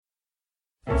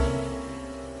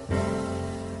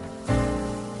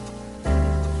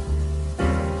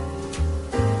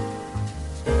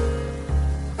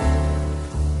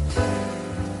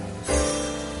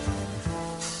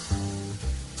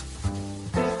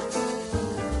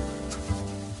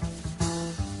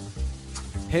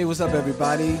Hey, what's up,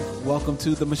 everybody? Welcome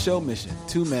to the Michelle Mission,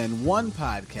 2 men, 1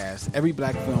 podcast, every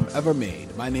black film ever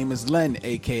made. My name is Len,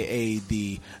 a.k.a.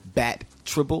 the Bat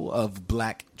Tribble of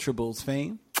Black Tribbles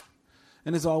fame.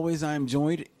 And as always, I am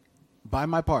joined by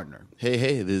my partner.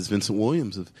 Hey, this is Vincent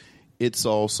Williams of It's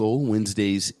All Soul,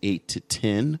 Wednesdays 8 to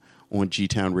 10 on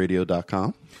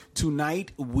gtownradio.com.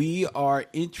 Tonight, we are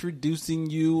introducing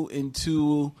you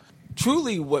into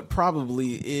truly what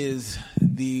probably is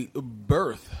the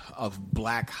birth of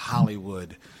Black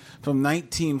Hollywood. From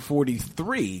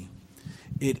 1943,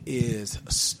 it is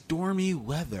Stormy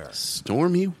Weather.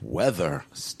 Stormy Weather.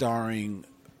 Starring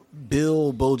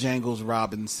Bill Bojangles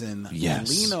Robinson, Yes.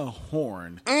 Lena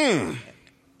Horne.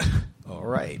 All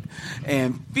right.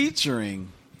 And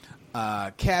featuring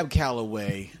Cab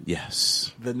Calloway,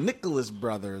 Yes. the Nicholas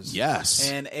Brothers, Yes.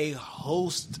 and a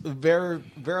host,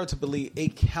 veritably a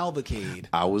cavalcade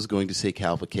I was going to say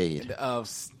cavalcade. of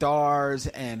stars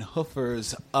and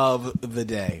hoofers of the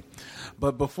day.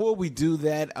 But before we do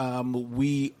that,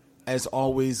 we, as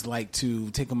always, like to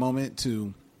take a moment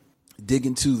to dig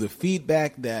into the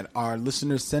feedback that our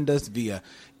listeners send us via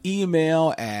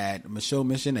email at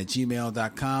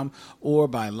michellemission@gmail.com or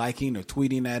by liking or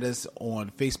tweeting at us on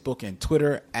Facebook and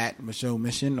Twitter at Michelle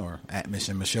Mission or at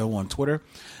Mission Michelle on Twitter.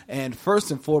 And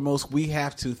first and foremost, we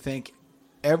have to thank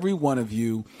every one of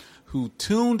you who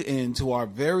tuned in to our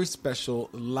very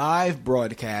special live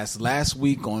broadcast last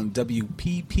week on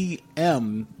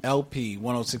WPPM LP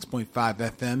 106.5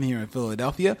 FM here in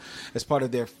Philadelphia as part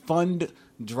of their fund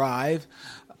drive.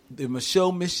 The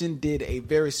Michelle Mission did a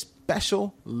very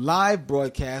special live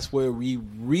broadcast where we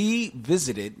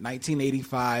revisited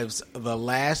 1985's The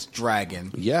Last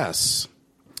Dragon. Yes.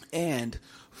 And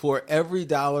for every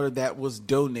dollar that was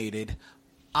donated,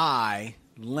 I,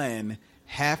 Len,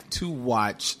 have to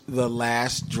watch The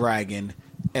Last Dragon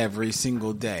every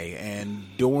single day. And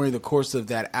during the course of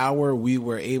that hour, we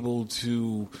were able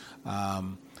to,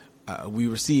 we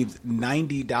received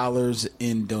 $90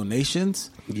 in donations.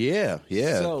 Yeah.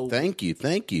 So- Thank you.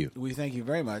 We thank you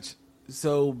very much.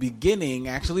 So beginning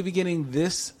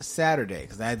this Saturday,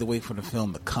 because I had to wait for the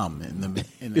film to come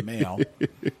in the mail.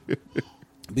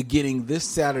 Beginning this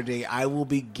Saturday, I will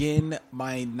begin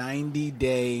my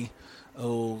 90-day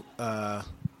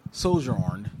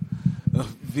sojourn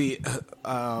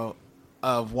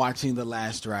of watching The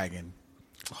Last Dragon.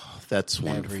 That's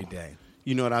wonderful. Every day.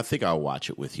 You know what? I think I'll watch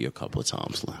it with you a couple of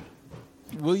times, Len.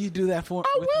 Will you do that for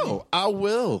me? I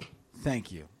will.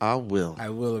 Thank you. I will. I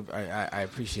will. I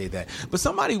appreciate that. But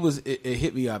somebody it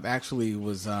hit me up. Actually, it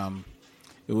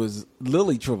was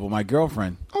Lily Tribble, my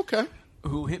girlfriend, Okay.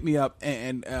 who hit me up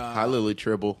and Hi, Lily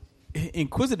Tribble.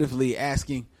 inquisitively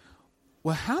asking,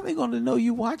 "Well, how are they going to know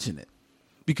you watching it?"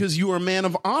 Because you are a man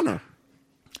of honor.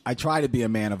 I try to be a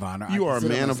man of honor. You I are a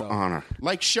consider man of myself- honor.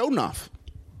 Like Shonuff.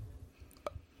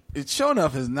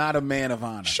 Shonuff is not a man of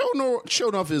honor.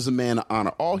 Shonuff is a man of honor.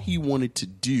 All he wanted to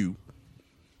do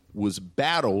was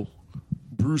battle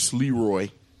Bruce Leroy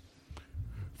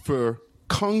for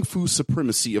Kung Fu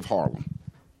supremacy of Harlem.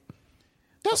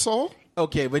 That's all.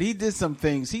 Okay, but he did some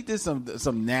things. He did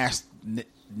some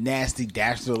nasty,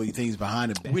 dastardly things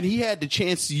behind the back. When he had the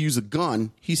chance to use a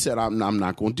gun, he said, I'm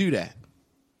not going to do that.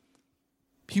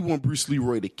 He wanted Bruce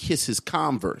Leroy to kiss his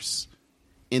Converse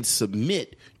and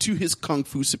submit to his Kung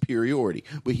Fu superiority.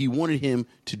 But he wanted him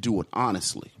to do it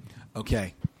honestly.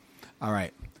 Okay. All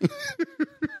right.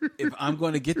 If I'm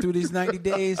going to get through these 90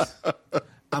 days,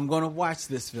 I'm going to watch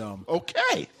this film.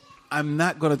 Okay. I'm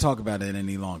not going to talk about it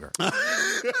any longer.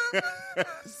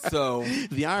 So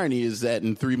The irony is that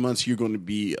in 3 months, you're going to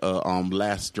be a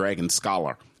Last Dragon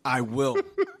scholar. I will.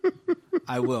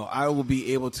 I will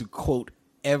be able to quote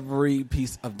every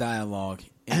piece of dialogue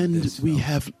in And this we film.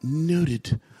 have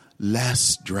noted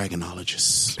Last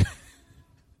Dragonologist,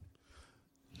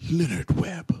 Leonard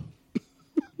Webb.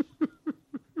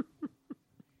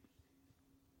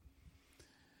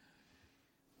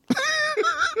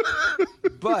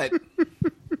 But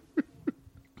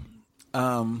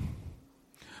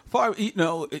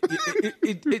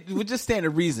it would just stand to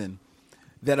reason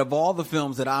that of all the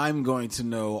films that I'm going to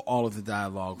know all of the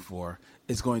dialogue for,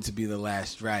 it's going to be The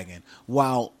Last Dragon.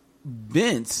 While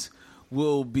Vince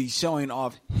will be showing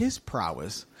off his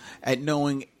prowess at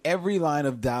knowing every line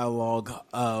of dialogue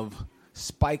of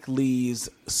Spike Lee's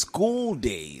School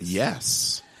Days.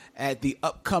 Yes. At the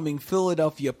upcoming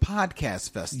Philadelphia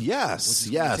Podcast Festival. Yes, which is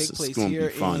yes, take it's place gonna be here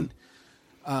fun.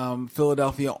 in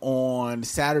Philadelphia on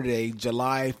Saturday,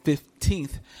 July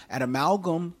 15th at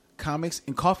Amalgam Comics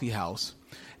and Coffee House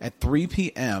at 3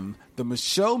 p.m. The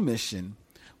Michelle Mission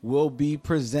will be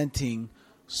presenting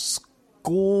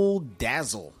School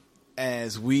Dazzle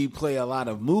as we play a lot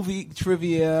of movie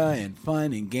trivia and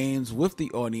fun and games with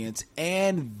the audience,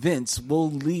 and Vince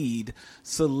will lead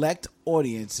select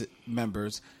audience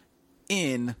members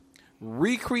in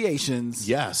recreations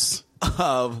Yes.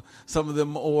 of some of the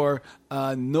more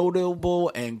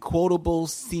notable and quotable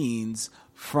scenes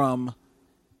from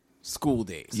school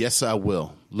days. Yes, I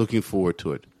will. Looking forward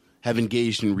to it. Have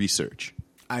engaged in research.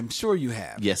 I'm sure you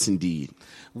have. Yes, indeed.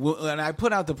 Well, and I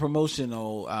put out the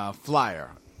promotional flyer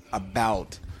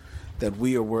about that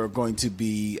we're going to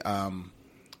be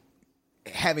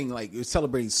having, like,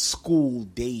 celebrating school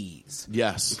days.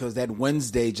 Yes. Because that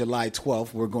Wednesday, July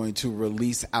 12th, we're going to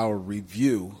release our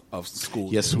review of school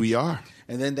days. Yes, we are.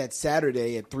 And then that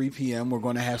Saturday at 3 p.m., we're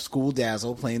going to have School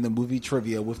Dazzle playing the movie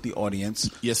trivia with the audience.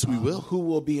 Yes, we will. Who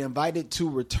will be invited to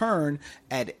return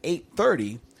at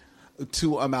 8:30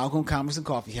 to Amalgam Comics and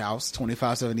Coffee House,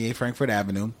 2578 Frankfurt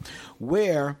Avenue,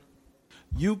 where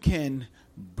you can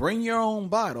bring your own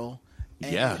bottle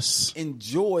and Yes.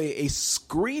 enjoy a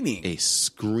screening A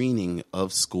screening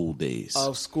of School Days.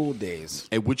 of school days.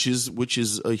 And which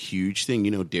is a huge thing.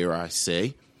 You know, dare I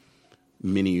say,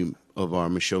 many of our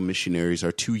Michelle missionaries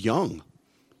are too young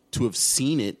to have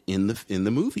seen it in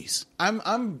the movies.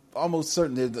 I'm almost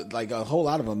certain that, like, a whole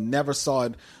lot of them never saw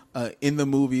it in the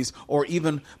movies, or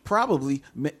even probably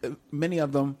many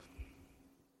of them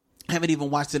haven't even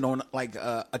watched it on, like,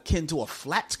 akin to a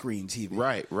flat screen TV.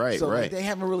 Right, So like, right. they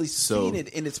haven't really seen it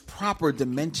in its proper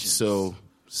dimensions.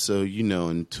 So you know,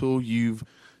 until you've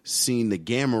seen the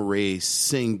Gamma Rays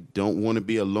sing "Don't Want to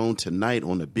Be Alone Tonight"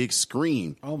 on the big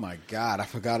screen, oh my God, I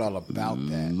forgot all about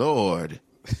that. Lord,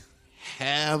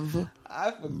 have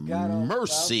I forgot all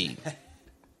mercy. about that.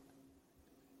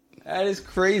 That is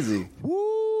crazy.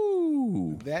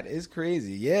 Woo! That is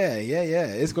crazy. Yeah.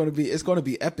 It's gonna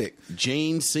be epic.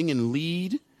 Jane singing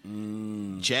lead,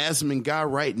 Jasmine Guy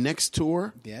right next to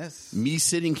her. Yes. Me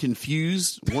sitting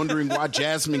confused, wondering why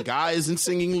Jasmine Guy isn't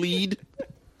singing lead.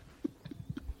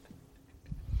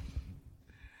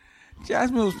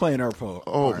 Jasmine was playing her part.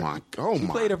 Oh She my,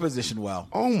 played her position well.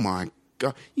 oh my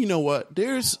God! You know what?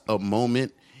 There's a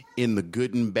moment in the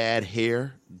Good and Bad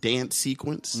Hair dance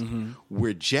sequence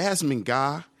where Jasmine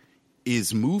Guy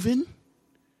is moving.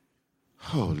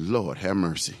 Oh Lord, have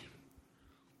mercy!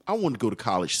 I wanted to go to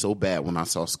college so bad when I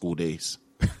saw School Days.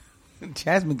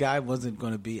 Jasmine Guy wasn't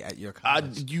going to be at your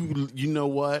college. You know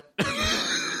what?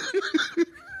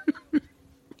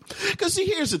 Because see,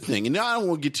 here's the thing, and I don't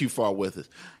want to get too far with it.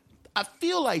 I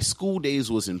feel like School Days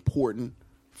was important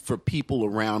for people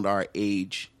around our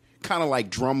age, kind of like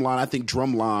Drumline. I think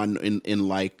Drumline in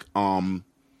like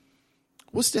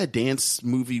what's that dance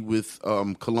movie with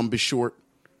Columbus Short,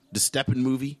 the Steppin'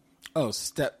 movie? Oh,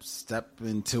 step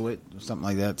into it, or something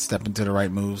like that. Step into the right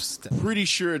moves. Pretty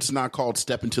sure it's not called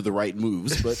Step Into the Right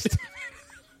Moves, but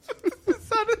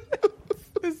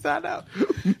It's not out.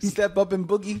 Step up and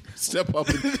boogie. Step Up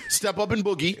and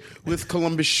Boogie with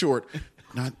Columbus Short.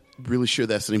 Not really sure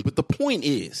that's the name, but the point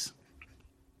is,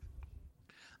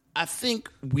 I think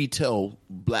we tell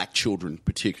black children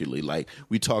particularly, like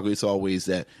we talk, it's always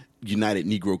that United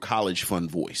Negro College Fund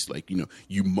voice, like, you know,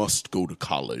 you must go to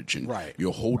college and Right.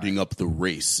 you're holding up the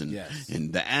race and Yes.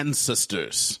 and the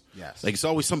ancestors. Yes. Like it's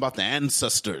always something about the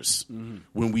ancestors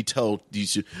when we tell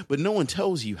these, but no one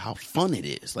tells you how fun it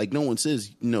is. Like no one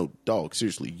says, no, dog,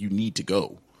 seriously, you need to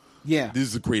go. Yeah. This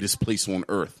is the greatest place on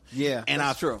earth. Yeah, and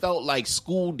that's I true. felt like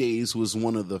School Days was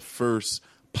one of the first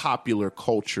popular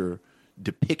culture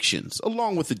depictions,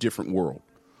 along with A Different World,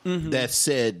 that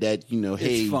said that, you know,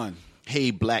 hey, fun.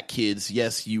 Hey, black kids,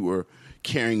 yes, you are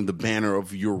carrying the banner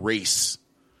of your race,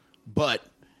 but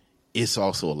it's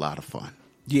also a lot of fun.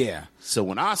 Yeah. So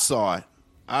when I saw it,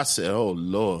 I said, oh,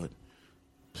 Lord,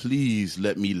 please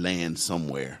let me land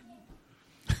somewhere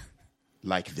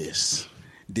like this.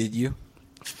 Did you?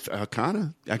 I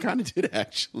kind of did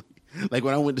actually. Like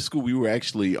when I went to school, we were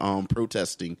actually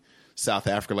protesting South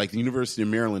Africa. Like the University of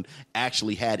Maryland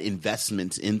actually had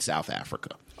investments in South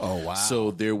Africa. Oh, wow.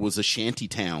 So there was a shanty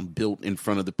town built in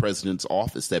front of the president's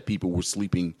office that people were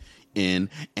sleeping in,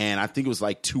 and I think it was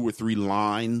like 2 or 3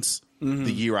 lines.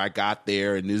 The year I got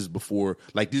there, and this is before,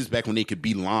 like this is back when they could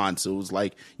be lines. So it was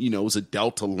like, you know, it was a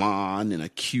Delta line and a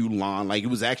Q line. Like it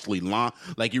was actually line.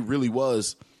 Like it really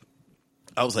was.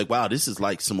 I was like, wow, this is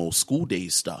like some old School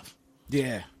Days stuff.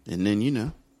 Yeah. And then, you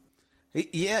know.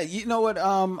 Yeah, you know what?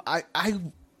 I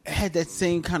had that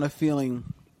same kind of feeling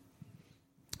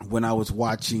when I was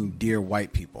watching Dear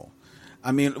White People.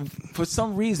 I mean, for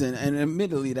some reason, and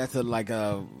admittedly, that's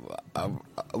a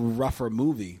rougher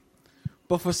movie,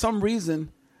 but for some reason,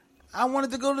 I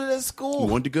wanted to go to that school.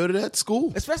 You wanted to go to that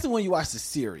school. Especially when you watch the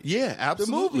series. Yeah,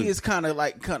 absolutely. The movie is kind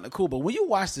of cool, but when you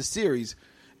watch the series,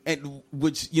 and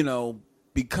which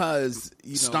because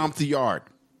Stomp the Yard.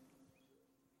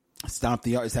 Stomp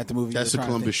the Yard. Is that the movie? That's the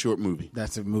Columbus Short movie.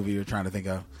 That's the movie you're trying to think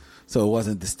of. So it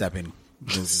wasn't the Stepping.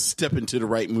 Stepping to the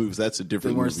right moves. That's a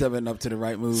different. They weren't movie. stepping up to the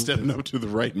right moves. Stepping up to the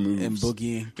right moves and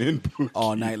boogieing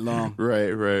all night long.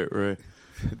 Right.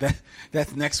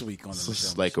 That's next week on the show.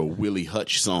 It's like a Willie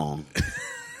Hutch song.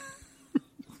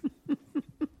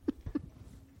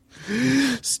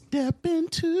 Step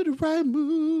into the right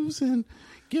moves and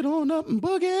get on up and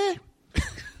boogie.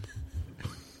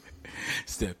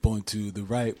 Step onto the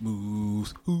right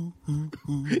moves. Ooh, ooh,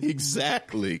 ooh.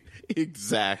 Exactly.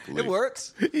 It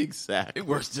works. Exactly. It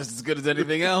works just as good as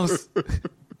anything else.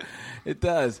 It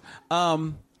does.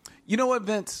 You know what,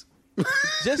 Vince?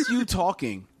 Just you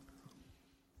talking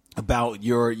about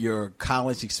your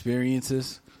college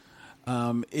experiences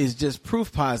is just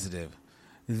proof positive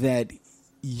that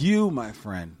you, my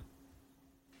friend,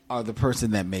 are the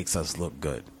person that makes us look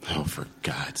good. Oh, for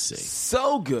God's sake.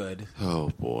 So good. Oh,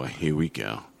 boy. Here we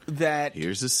go. That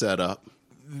here's the setup.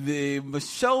 The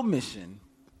Micheaux mission,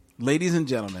 ladies and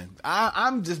gentlemen,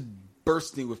 I'm just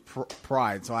bursting with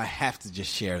pride, so I have to just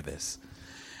share this.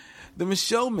 The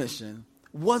Micheaux mission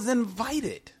was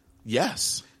invited.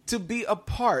 Yes. To be a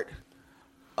part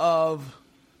of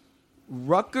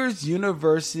Rutgers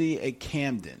University at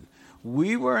Camden.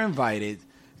 We were invited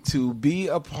to be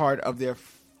a part of their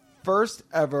first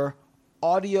ever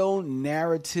audio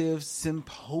narrative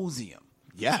symposium.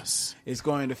 Yes. It's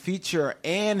going to feature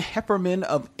Ann Hepperman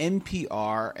of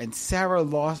NPR and Sarah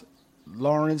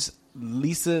Lawrence,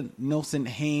 Lisa Nielsen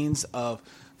Haynes of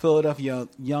Philadelphia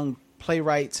Young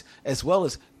Playwrights, as well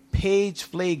as Paige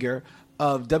Flager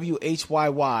of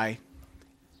WHYY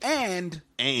and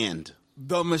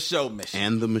the Micheaux mission.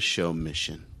 And the Micheaux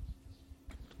mission.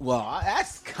 Well,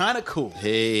 that's kind of cool.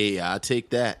 Hey, I'll take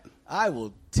that. I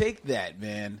will take that,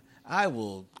 man.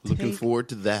 Looking forward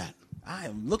to that. I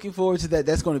am looking forward to that.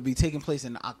 That's going to be taking place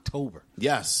in October.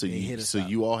 Yes, so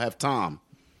you all have time.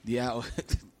 Yeah.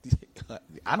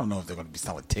 I don't know if they're going to be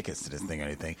selling tickets to this thing or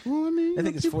anything. Well, I mean, I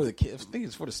think it's for the kids. I think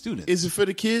it's for the students. Is it for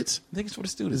the kids? I think it's for the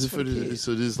students. Is it for the kids?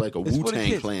 So this is like a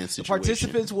Wu-Tang Clan situation. The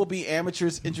participants will be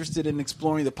amateurs interested in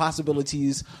exploring the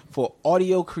possibilities for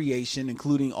audio creation,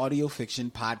 including audio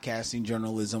fiction, podcasting,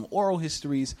 journalism, oral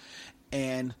histories,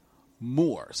 and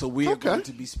more. So we are going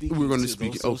to be speaking. We're going to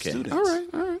speak. Those students. All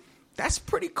right. That's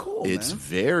pretty cool. It's man.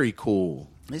 very cool.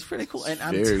 It's pretty cool, and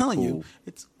I'm telling you,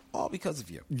 it's all because of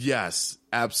you. Yes,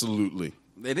 absolutely.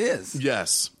 It is.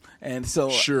 Yes. And so,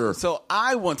 sure. So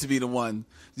I want to be the one.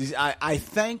 I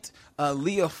thanked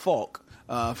Leah Falk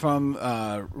from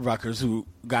Rutgers, who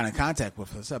got in contact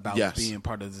with us about being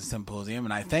part of the symposium,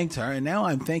 and I thanked her. And now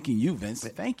I'm thanking you, Vince.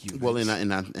 Thank you, Vince. Well,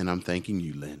 and I'm thanking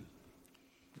you, Lynn.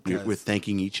 We're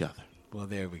thanking each other. Well,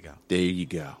 there we go. There you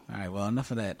go. All right. Well,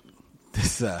 enough of that.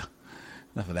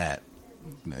 Enough of that.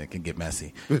 It can get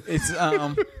messy. It's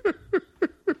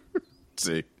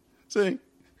See.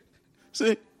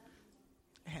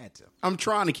 I had to. I'm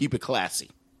trying to keep it classy.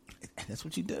 That's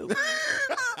what you do.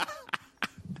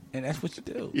 And that's what you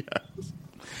do. Yes.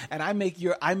 And I make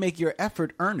your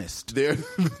effort earnest. There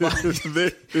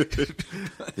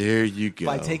you go.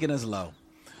 By taking us low.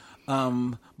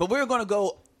 But we're going to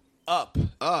go up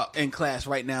in class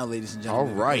right now, ladies and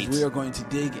gentlemen. All right. We are going to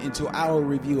dig into our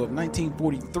review of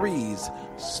 1943's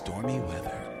Stormy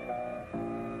Weather.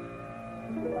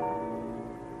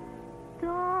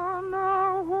 Don't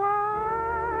know why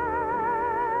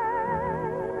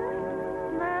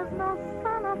there's no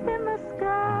sun up in the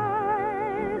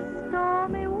sky,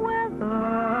 stormy weather.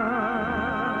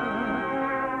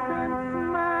 Since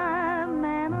my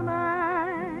man and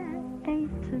I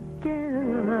ain't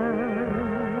together,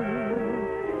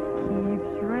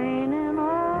 keeps raining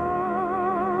all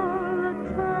the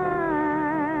time.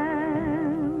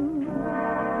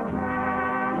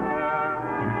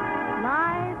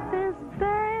 Life is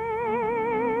bare,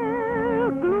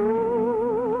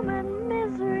 gloom and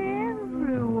misery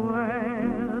everywhere.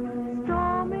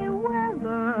 Stormy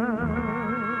weather,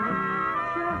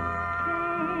 just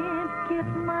can't get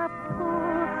my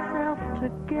poor self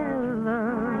together.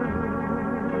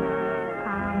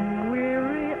 I'm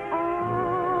weary all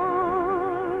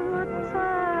the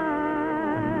time,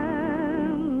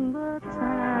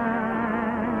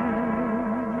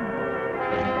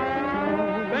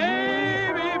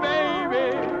 Baby,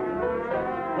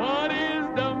 what is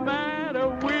the matter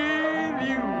with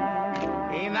you?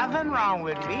 Ain't nothing wrong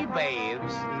with me,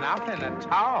 babes. Nothing at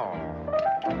all.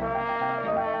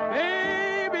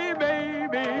 Baby,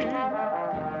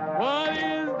 what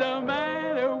is the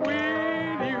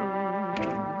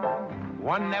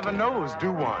One never knows, do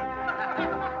one?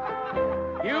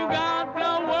 You got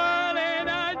the world in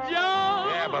a jar.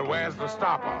 Yeah, but where's the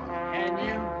stopper? And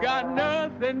you got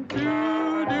nothing to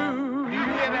do. Do you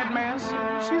hear that mess?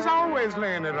 She's always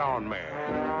laying it on me.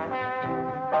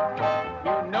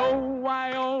 You know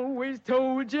I always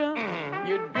told you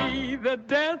you'd be the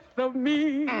death of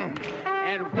me.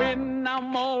 And when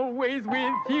I'm always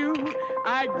with you,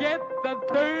 I get the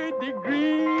third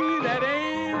degree. That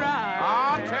ain't right.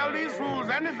 I'll tell these fools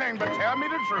anything, but tell me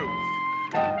the truth.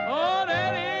 Oh,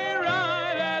 that ain't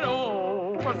right at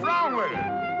all. What's wrong with it?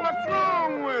 What's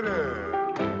wrong with it?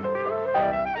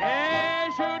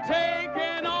 Yes, you're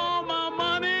taking all my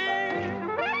money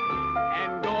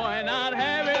and going out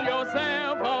having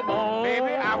yourself a ball.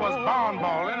 Baby, I was born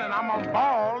balling, and I'm gonna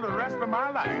ball the rest of my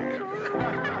life.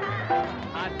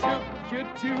 I took you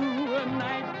to a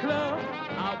nightclub.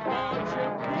 I bought you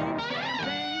pink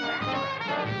champagne.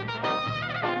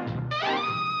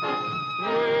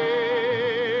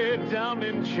 Way down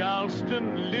in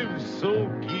Charleston lives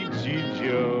Sokichi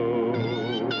Joe.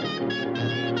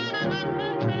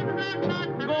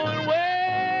 Going way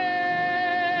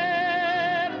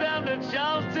down to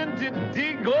Charleston to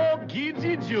dig old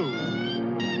Geechee Joe.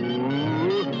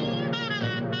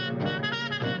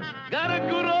 Got a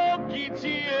good old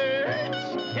Geechee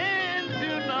itch, can't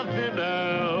do nothing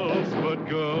else but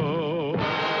go.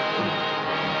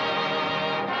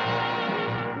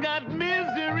 Got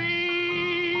misery,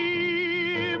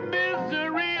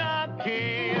 misery I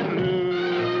can't lose.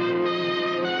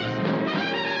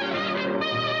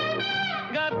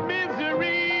 Got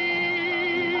misery,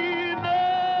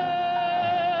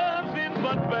 nothing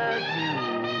but bad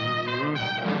news.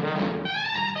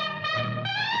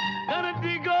 Gotta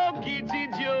dig old Geechee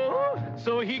Joe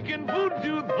so he can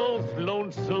voodoo those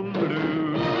lonesome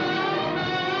blues.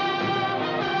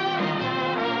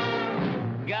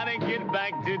 Gotta get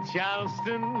back to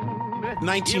Charleston.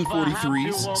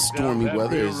 1943's Stormy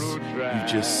Weather, as you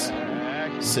just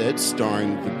said,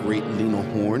 starring the great Lena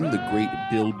Horne, the great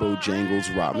Bill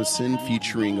Bojangles Robinson,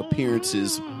 featuring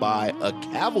appearances by a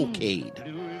cavalcade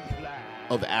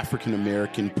of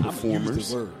African-American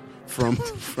performers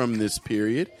from this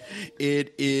period.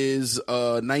 It is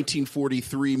a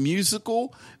 1943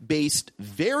 musical based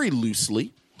very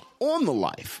loosely on the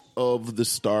life of the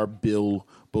star Bill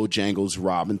Bojangles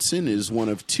Robinson. It is one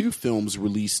of two films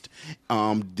released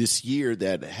this year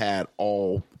that had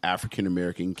all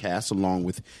African-American cast, along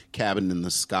with Cabin in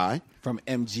the Sky. From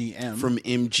MGM. From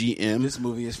MGM. This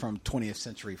movie is from 20th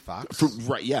Century Fox.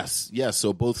 Right, yes.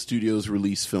 So both studios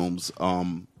released films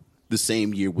the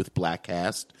same year with black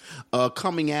cast.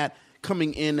 Coming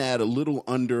in at a little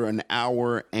under an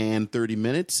hour and 30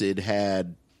 minutes. It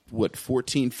had,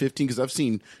 14, 15? Because I've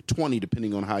seen 20,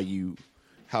 depending on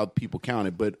how people count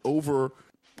it. But over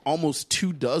almost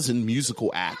 24 musical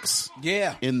acts.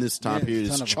 Yeah. In this time period.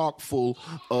 It's chock full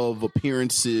of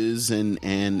appearances and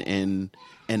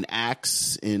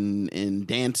acts and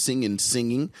dancing and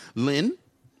singing. Lynn,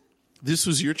 this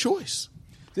was your choice.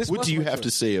 What do you have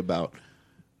to say about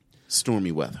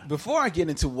Stormy Weather? Before I get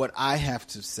into what I have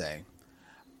to say,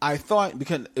 I thought,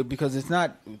 because it's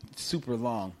not super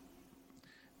long,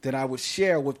 that I would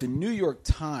share what the New York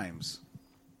Times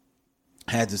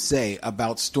had to say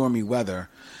about Stormy Weather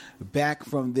back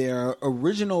from their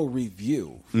original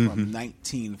review from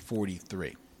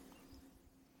 1943.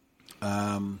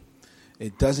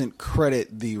 It doesn't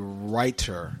credit the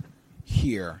writer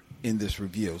here in this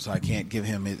review, so I can't give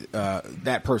him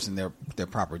that person their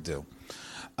proper due.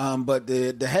 But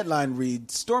the headline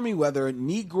reads, Stormy Weather,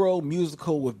 Negro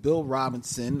musical with Bill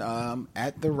Robinson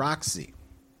at the Roxy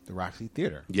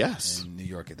Theater. Yes. In New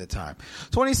York at the time.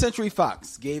 20th Century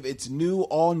Fox gave its new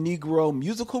all-Negro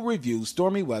musical review,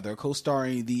 Stormy Weather,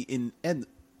 co-starring the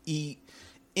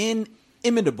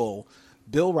inimitable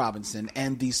Bill Robinson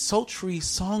and the sultry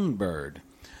songbird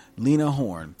Lena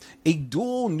Horne, a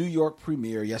dual New York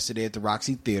premiere yesterday at the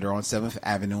Roxy Theater on 7th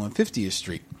Avenue and 50th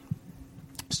Street.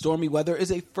 Stormy Weather is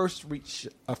a first-rate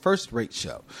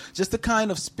show, just the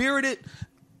kind of spirited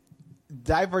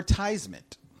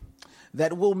divertisement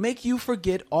that will make you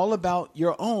forget all about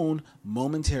your own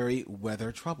momentary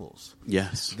weather troubles.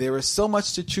 Yes. There is so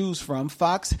much to choose from,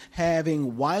 Fox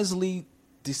having wisely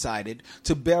decided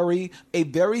to bury a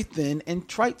very thin and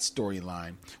trite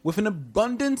storyline with an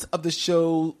abundance of the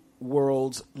show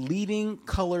world's leading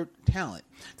colored talent.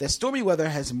 That Stormy Weather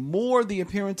has more the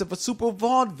appearance of a super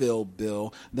vaudeville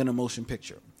bill than a motion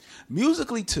picture.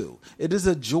 Musically, too, it is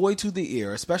a joy to the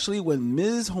ear, especially when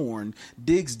Ms. Horne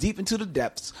digs deep into the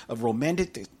depths of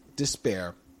romantic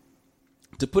despair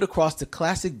to put across the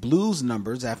classic blues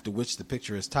numbers after which the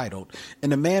picture is titled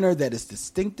in a manner that is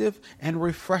distinctive and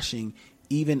refreshing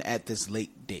even at this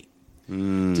late date.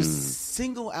 To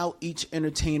single out each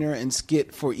entertainer and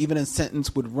skit for even a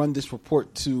sentence would run this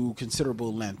report to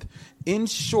considerable length. In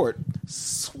short,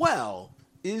 swell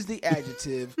is the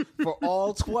adjective for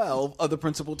all 12 of the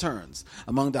principal turns.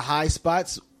 Among the high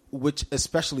spots, which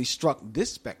especially struck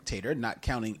this spectator, not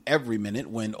counting every minute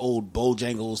when old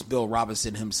Bojangles Bill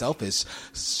Robinson himself is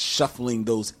shuffling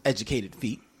those educated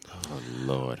feet, Oh,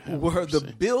 Lord. have were the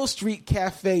mercy. Bill Street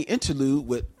Cafe interlude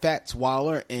with Fats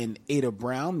Waller and Ada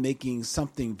Brown making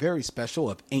something very special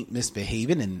of Ain't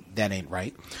Misbehaving and That Ain't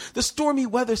Right, the stormy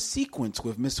weather sequence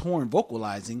with Miss Horn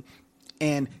vocalizing,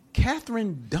 and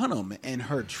Catherine Dunham and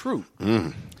her troupe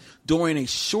during a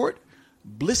short,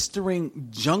 blistering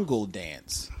jungle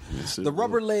dance. Yes, it The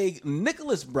Rubber would. Leg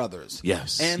Nicholas Brothers.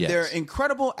 Yes, And yes. their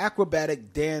incredible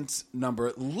acrobatic dance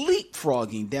number,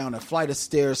 leapfrogging down a flight of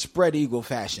stairs, spread eagle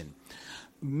fashion.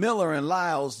 Miller and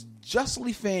Lyle's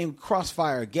justly famed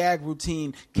crossfire gag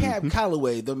routine, Cab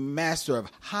Calloway, the master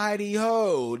of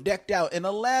Heidi-Ho, decked out in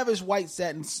a lavish white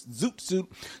satin zoot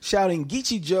suit, shouting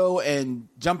Geechee Joe and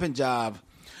Jumpin' Job.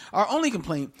 Our only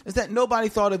complaint is that nobody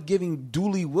thought of giving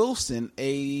Dooley Wilson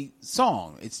a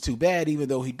song. It's too bad, even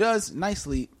though he does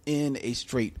nicely in a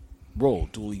straight role.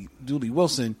 Dooley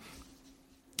Wilson,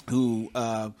 who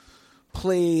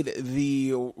played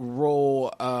the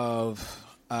role of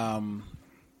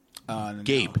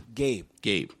Gabe. Gabe,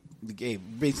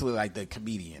 basically like the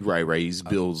comedian. Right. He's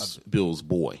Bill's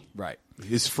boy. Right.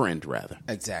 His friend, rather.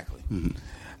 Exactly.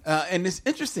 And it's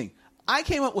interesting. I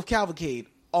came up with Cavalcade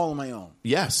all on my own.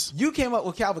 Yes. You came up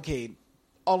with Cavalcade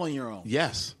all on your own.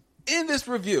 Yes. In this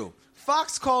review,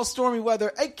 Fox calls Stormy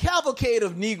Weather a cavalcade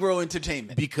of Negro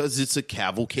entertainment. Because it's a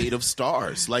cavalcade of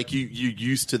stars. Like you're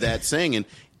used to that saying. And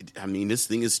I mean, this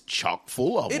thing is chock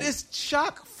full of them. It is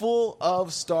chock full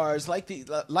of stars. Like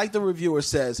the reviewer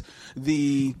says,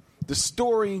 the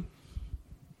story,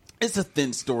 it's a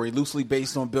thin story, loosely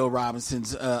based on Bill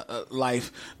Robinson's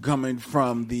life, coming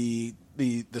from the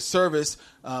service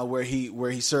where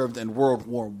he served in World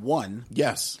War I.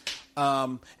 Yes.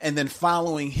 And then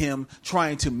following him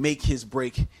trying to make his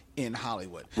break in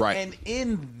Hollywood. Right. And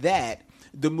in that,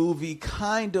 the movie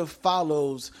kind of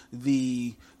follows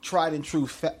the tried and true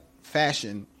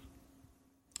fashion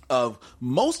of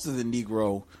most of the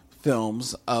Negro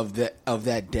films of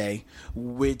that day,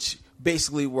 which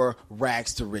basically were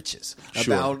rags to riches.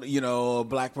 Sure. About, a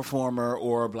black performer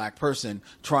or a black person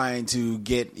trying to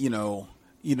get,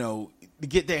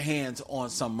 get their hands on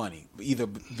some money, either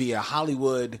via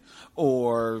Hollywood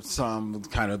or some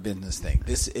kind of business thing.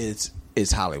 This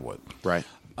is Hollywood. Right.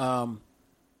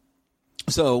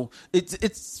 So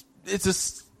it's a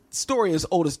story as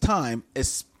old as time,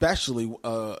 especially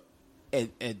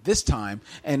at this time,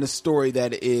 and a story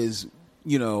that is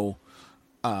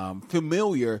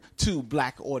familiar to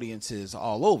black audiences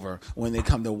all over when they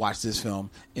come to watch this film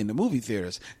in the movie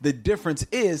theaters. The difference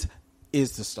is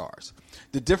the stars.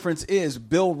 The difference is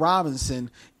Bill Robinson,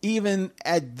 even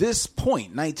at this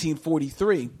point,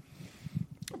 1943,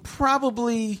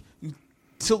 probably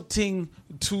tilting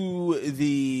to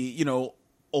the,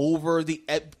 over the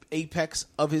apex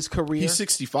of his career. He's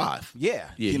 65. Yeah.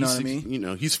 You know what I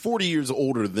mean? He's 40 years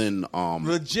older than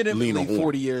Legitimately Lena Horne,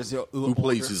 40 years who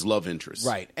plays his love interest.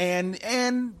 Right.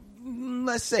 And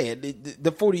let's say it,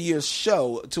 the 40 years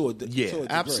show to a degree.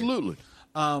 Absolutely.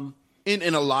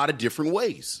 In a lot of different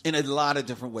ways. In a lot of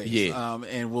different ways. Yeah.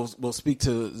 And we'll speak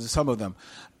to some of them.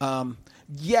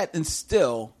 Yet and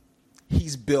still,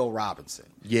 he's Bill Robinson.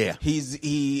 Yeah.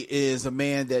 He is a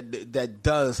man that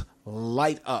does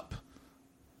light up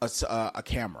a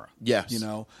camera. Yes.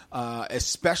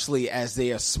 Especially as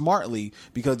they are smartly,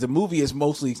 because the movie is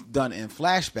mostly done in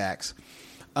flashbacks.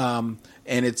 And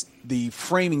it's the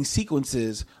framing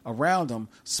sequences around him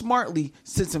smartly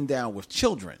sits him down with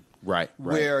children. Right.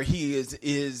 Where he is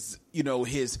his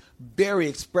very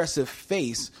expressive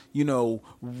face,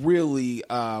 really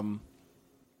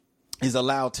is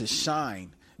allowed to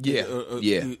shine.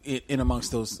 In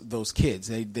amongst those kids.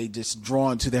 They just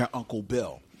drawn to their Uncle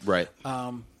Bill. Right.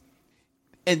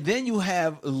 And then you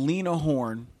have Lena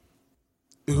Horne,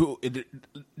 who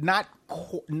not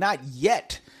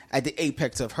yet at the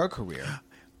apex of her career.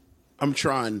 I'm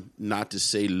trying not to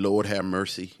say Lord have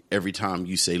mercy every time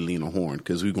you say Lena Horne,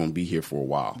 because we're going to be here for a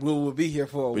while. We'll be here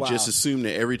for a while. But just assume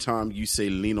that every time you say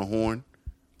Lena Horne,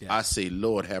 I say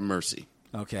Lord have mercy.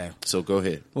 Okay. So go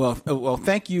ahead. Well,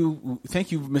 thank you,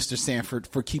 Mr. Sanford,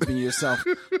 for keeping yourself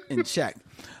in check.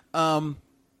 But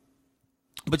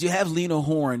you have Lena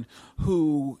Horne,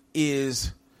 who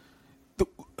is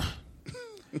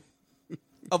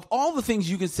of all the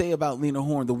things you can say about Lena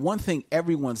Horne, the one thing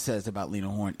everyone says about Lena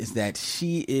Horne is that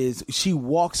she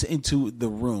walks into the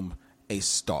room a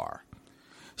star.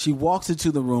 She walks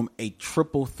into the room a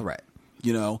triple threat.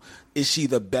 You know, is she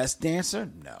the best dancer?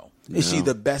 No. Is she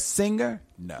the best singer?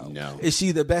 No. No. Is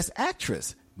she the best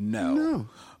actress? No.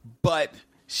 But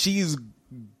she's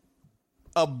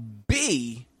a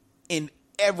B in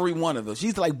every one of those.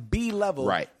 She's like B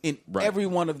level in every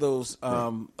one of those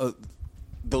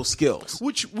skills.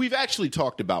 Which we've actually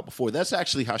talked about before. That's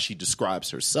actually how she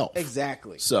describes herself.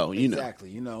 Exactly. So, you know. Exactly.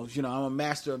 You know, I'm a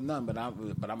master of none, but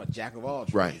I'm a jack of all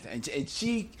trades. Right.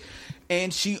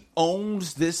 And she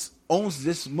owns this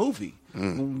movie.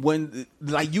 When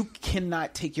like you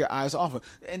cannot take your eyes off her.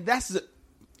 And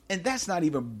that's not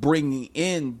even bringing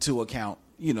into account,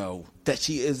 you know, that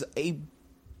she is a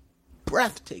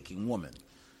breathtaking woman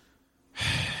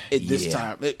at this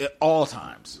time, at all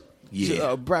times.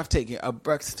 Yeah. A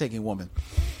breathtaking woman.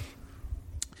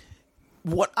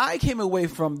 What I came away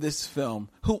from this film,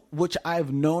 which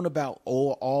I've known about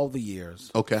all the years,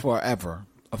 forever,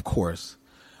 of course,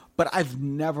 but I've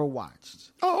never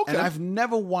watched. Oh, okay. And I've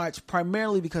never watched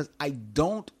primarily because I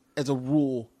don't, as a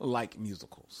rule, like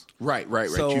musicals. Right.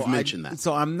 You've mentioned that.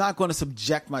 So I'm not going to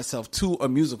subject myself to a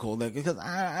musical because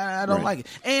I don't like it.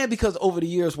 And because over the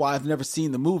years, while I've never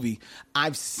seen the movie,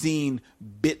 I've seen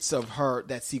bits of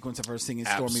that sequence of her singing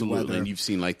Stormy Weather. And you've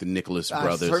seen like the Nicholas I've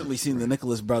Brothers. certainly seen the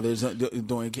Nicholas Brothers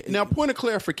doing. Now, point of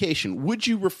clarification, would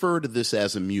you refer to this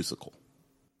as a musical?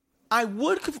 I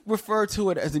would refer to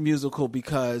it as a musical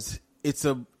because it's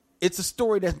a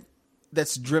story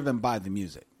that's driven by the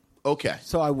music. Okay.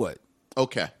 So I would.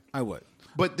 Okay. I would.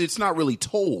 But it's not really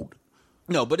told.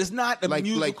 No, but it's not a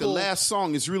musical. Like the last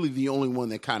song is really the only one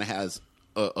that kind of has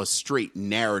a straight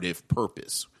narrative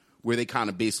purpose where they kind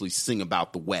of basically sing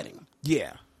about the wedding.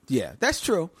 Yeah. That's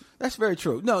true. That's very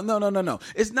true. No.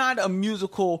 It's not a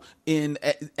musical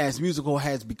as musical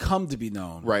has become to be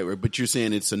known. Right. But you're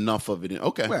saying it's enough of it.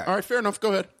 Okay. Right. All right. Fair enough.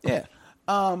 Go ahead. Yeah.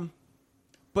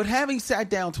 But having sat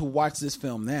down to watch this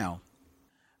film now,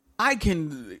 I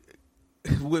can,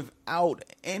 without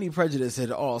any prejudice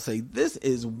at all, say this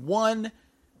is one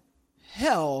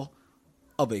hell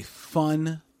of a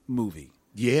fun movie.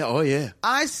 Yeah. Oh, yeah.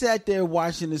 I sat there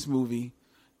watching this movie,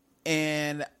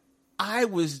 and I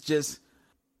was just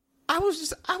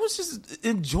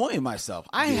enjoying myself.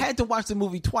 I had to watch the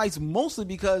movie twice, mostly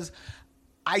because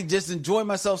I just enjoyed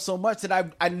myself so much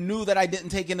that I knew that I didn't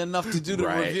take in enough to do the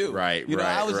review. Right. You know,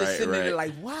 I was just sitting there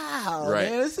like, wow,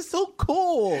 man, this is so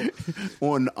cool.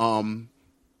 On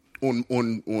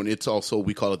It's Also,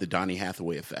 we call it the Donny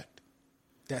Hathaway effect.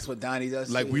 That's what Donnie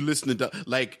does. Like, we listen to,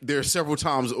 like, there are several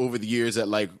times over the years that,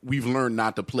 like, we've learned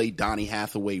not to play Donny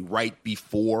Hathaway right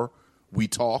before we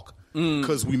talk.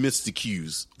 Because we miss the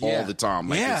cues all the time.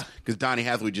 Because Donny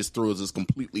Hathaway just throws us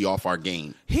completely off our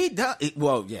game. He does.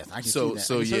 Well, yes, I can see that. I can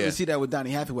certainly see that with Donny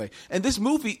Hathaway. And this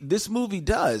movie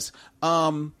does.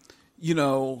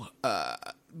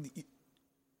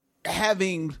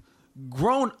 Having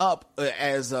grown up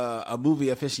as a movie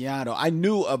aficionado, I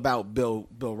knew about Bill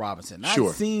Robinson.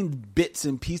 I've seen bits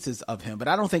and pieces of him, but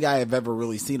I don't think I have ever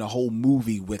really seen a whole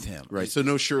movie with him. Right. So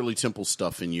no Shirley Temple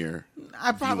stuff in your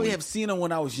I probably have seen them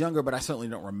when I was younger, but I certainly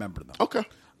don't remember them. Okay.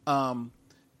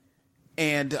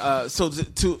 So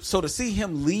to see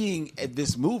him leading at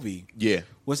this movie,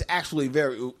 was actually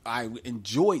I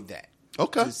enjoyed that.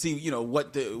 Okay. To see,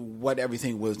 what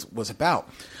everything was about.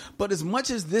 But as much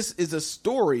as this is a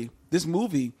story, this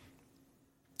movie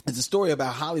is a story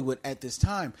about Hollywood at this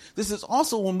time. This is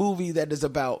also a movie that is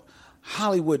about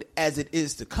Hollywood as it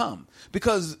is to come.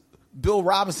 Because Bill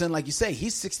Robinson, like you say,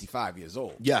 he's 65 years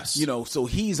old. Yes. So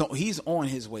he's on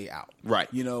his way out. Right.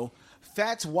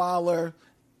 Fats Waller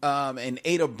and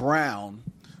Ada Brown,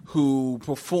 who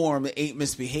performed Ain't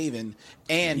Misbehaving,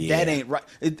 and That Ain't Right.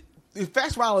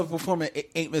 Fats Waller performing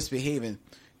Ain't Misbehaving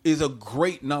is a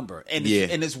great number, and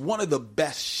it's one of the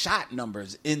best shot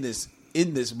numbers in this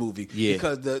movie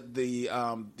because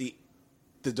the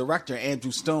director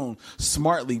Andrew Stone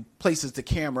smartly places the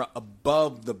camera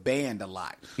above the band a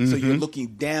lot, so you're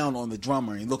looking down on the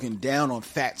drummer and looking down on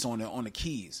Fats on the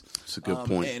keys. That's a good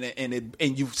point,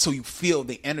 and you feel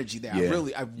the energy there. I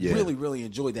really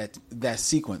enjoyed that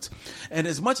sequence, and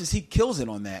as much as he kills it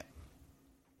on that.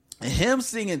 Him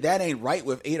singing That Ain't Right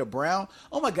with Ada Brown,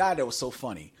 oh my God, that was so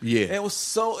funny. Yeah. It was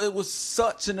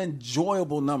such an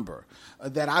enjoyable number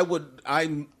that I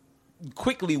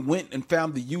quickly went and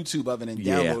found the YouTube of it and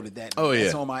Yeah. downloaded that. Oh, yeah.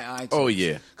 That's on my iTunes. Oh,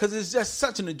 yeah. Because it's just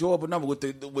such an enjoyable number with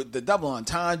the double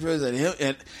entendres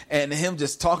and him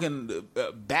just talking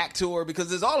back to her,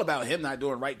 because it's all about him not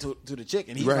doing right to the chick,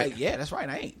 and he's Right. like, yeah, that's right,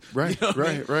 I ain't. Right, what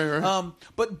I mean? right.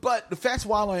 But the Fats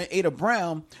Waller and Ada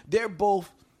Brown, they're both,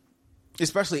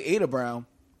 especially Ada Brown,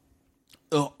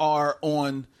 are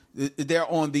on. They're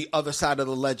on the other side of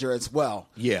the ledger as well.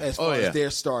 Yeah. As far as their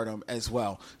stardom as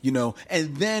well,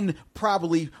 and then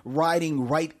probably riding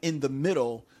right in the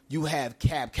middle, you have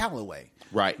Cab Calloway.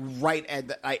 Right at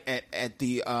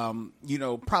the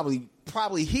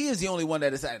probably he is the only one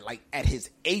that is at his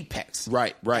apex.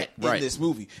 Right. In this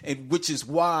movie, and which is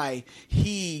why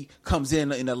he comes in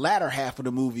the latter half of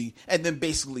the movie and then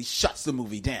basically shuts the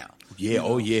movie down. Yeah.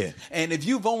 Oh yeah. And if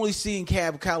you've only seen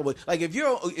Cab Calloway, like if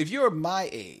you're my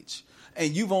age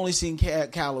and you've only seen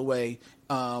Cab Calloway,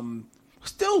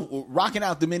 still rocking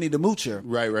out the Minnie the Moocher,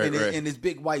 in his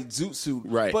big white zoot suit,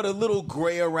 but a little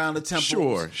gray around the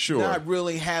temples, sure, not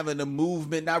really having the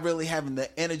movement, not really having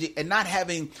the energy, and not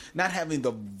having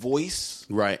the voice,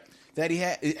 that he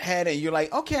had, and you're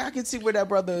like, okay, I can see where that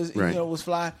brother is, was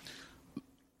fly.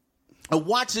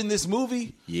 Watching this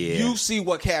movie, you see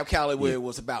what Cab Calloway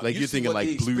was about. Like you're thinking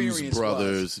like Blues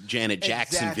Brothers, Janet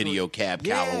Jackson video Cab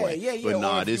Calloway. Yeah. But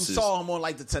or if you saw him on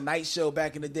like the Tonight Show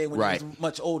back in the day when he was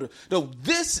much older. No,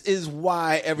 this is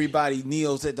why everybody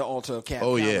kneels at the altar of Cab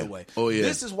Calloway. Oh yeah.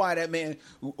 This is why that man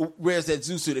wears that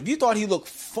zoot suit. If you thought he looked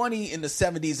funny in the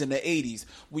 70s and the 80s,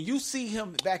 when you see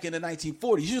him back in the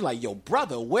 1940s, you're like, yo,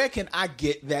 brother, where can I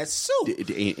get that suit?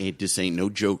 This ain't no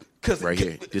joke. Right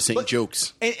here. This ain't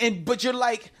jokes. But you're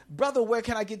like, brother, where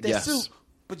can I get that suit?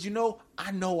 But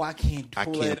I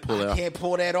can't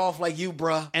pull that off like you,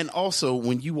 bruh. And also,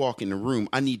 when you walk in the room,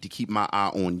 I need to keep my eye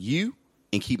on you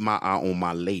and keep my eye on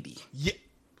my lady. Yeah.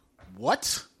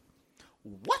 What?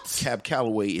 Cab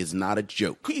Calloway is not a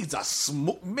joke. He's a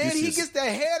smooth man. He gets that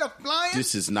hair to flying.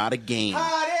 This is not a game.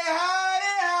 Howdy,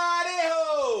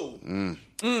 ho.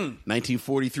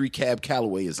 1943 Cab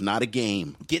Calloway is not a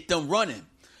game. Get them running.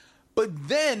 But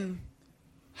then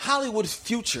Hollywood's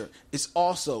future is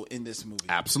also in this movie.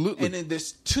 Absolutely. And then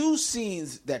there's two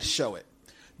scenes that show it.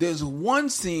 There's one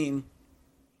scene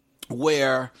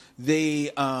where they,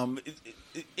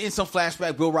 in some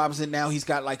flashback, Bill Robinson, now he's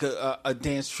got like a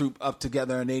dance troupe up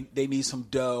together, and they need some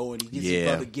dough, and he gets his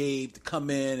brother Gabe to come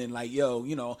in and like,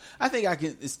 yo, I think I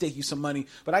can stake you some money,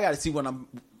 but I got to see what I'm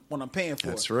paying for.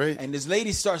 That's right. And this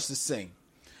lady starts to sing.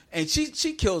 And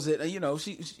she kills it.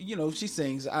 She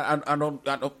sings. I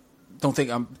don't think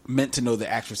I'm meant to know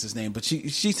the actress's name, but she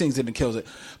sings it and kills it.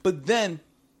 But then,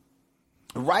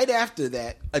 right after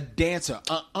that, a dancer,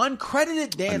 an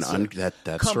uncredited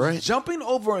dancer, comes jumping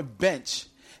over a bench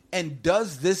and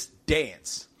does this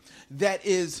dance that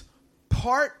is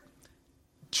part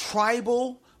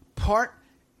tribal, part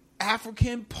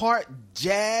African, part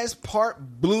jazz,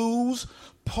 part blues,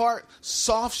 part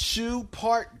soft shoe,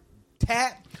 part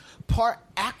tap, part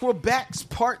acrobats,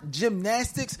 part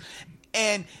gymnastics,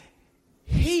 and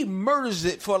he murders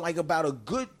it for like about a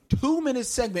good 2-minute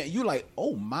segment. You like,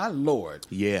 oh my Lord.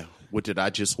 Yeah. What did I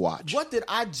just watch? Yeah.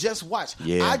 I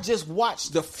just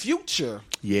watched the future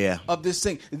of this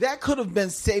thing. That could have been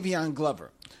Savion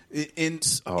Glover in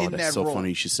that's that so role. Funny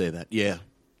you should say that. Yeah.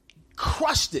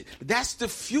 Crushed it. That's the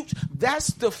future.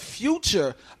 That's the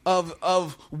future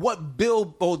of what Bill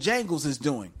Bojangles is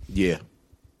doing. Yeah.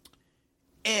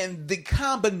 And the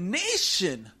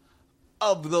combination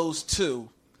of those two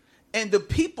and the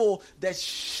people that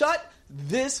shut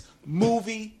this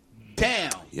movie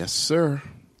down. Yes, sir.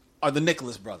 Are the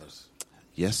Nicholas brothers.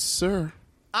 Yes, sir.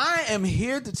 I am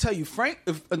here to tell you, Fred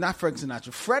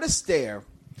Astaire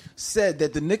said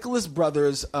that the Nicholas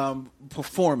brothers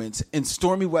performance in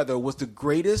Stormy Weather was the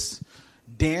greatest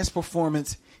dance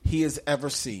performance he has ever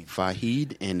seen.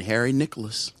 Fahid and Harry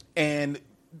Nicholas. And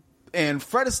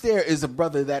Fred Astaire is a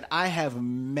brother that I have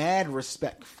mad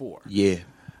respect for. Yeah.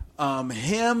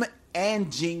 Him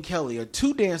and Gene Kelly are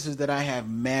two dancers that I have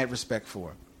mad respect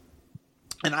for.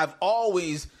 And I've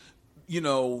always,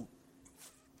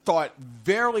 thought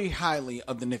very highly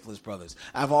of the Nicholas brothers.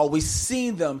 I've always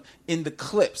seen them in the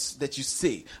clips that you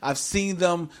see. I've seen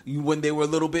them when they were a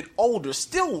little bit older,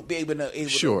 still be able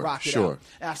to rock it out.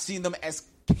 And I've seen them as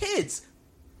kids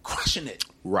crushing it.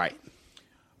 Right.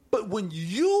 But when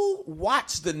you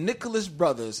watch the Nicholas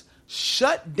brothers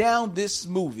shut down this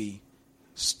movie,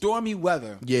 Stormy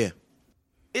Weather,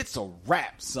 it's a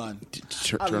wrap, son.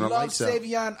 I love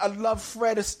Savion. I love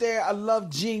Fred Astaire. I love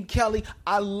Gene Kelly.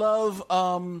 I love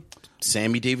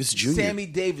Sammy Davis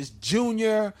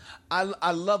Jr.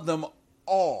 I love them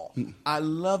all. I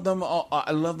love them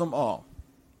all.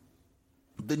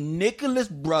 The Nicholas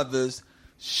brothers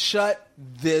shut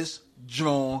this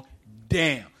joint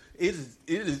down. It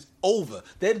is over.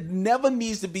 There never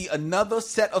needs to be another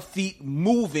set of feet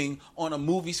moving on a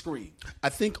movie screen. I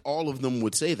think all of them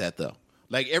would say that, though.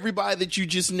 Like, everybody that you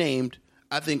just named,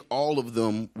 I think all of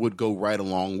them would go right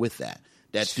along with that.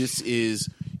 That this is,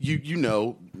 you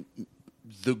know,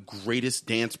 the greatest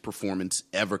dance performance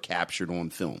ever captured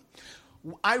on film.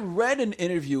 I read an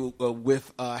interview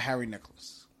with Harry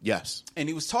Nicholas. Yes. And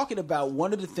he was talking about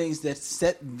one of the things that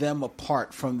set them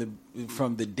apart from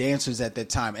the dancers at that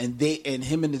time. And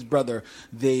him and his brother,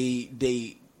 they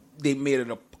made it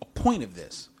a point of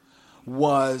this,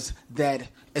 was that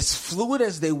as fluid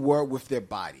as they were with their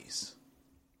bodies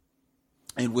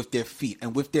and with their feet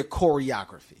and with their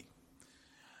choreography,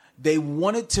 they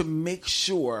wanted to make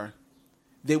sure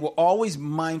they were always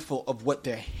mindful of what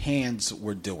their hands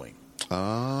were doing.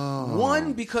 Oh.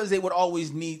 One, because they would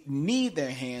always need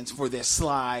their hands for their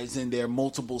slides and their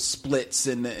multiple splits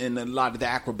and a lot of the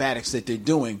acrobatics that they're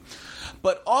doing.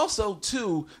 But also,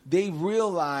 two, they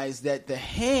realized that the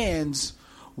hands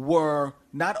were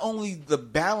not only the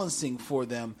balancing for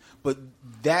them, but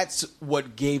that's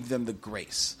what gave them the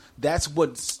grace. That's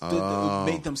what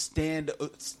made them stand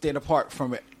apart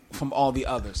from all the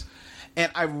others.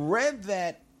 And I read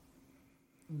that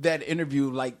interview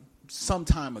like some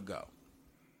time ago.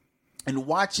 And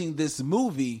watching this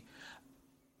movie,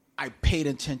 I paid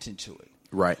attention to it.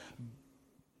 Right.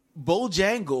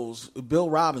 Bojangles, Bill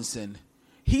Robinson,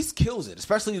 he kills it,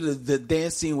 especially the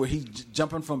dance scene where he's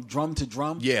jumping from drum to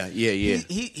drum. Yeah.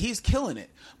 He's killing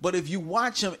it. But if you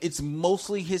watch him, it's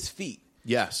mostly his feet.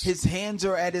 Yes. His hands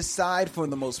are at his side for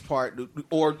the most part,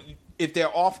 or if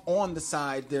they're off on the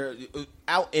side, they're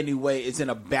out anyway. It's in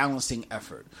a balancing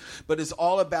effort, but it's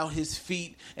all about his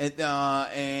feet, and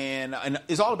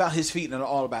it's all about his feet and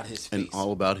all about his face, and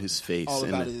all about his face, all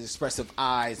about his expressive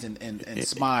eyes and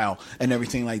smile and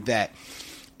everything like that,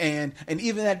 and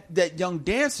even that young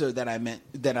dancer that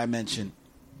I mentioned.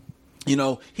 You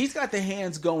know, he's got the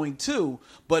hands going too,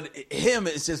 but him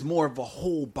it's just more of a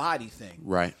whole body thing,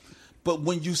 right? But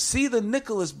when you see the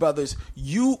Nicholas brothers,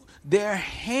 their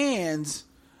hands,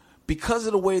 because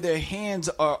of the way their hands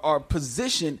are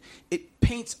positioned, it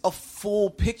paints a full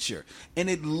picture, and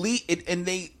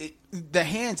the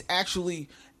hands actually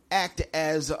act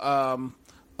as a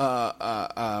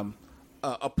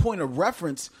point of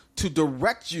reference to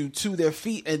direct you to their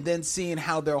feet, and then seeing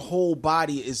how their whole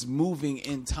body is moving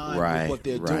in time with what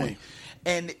they're doing,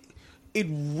 and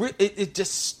it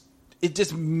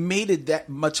just made it that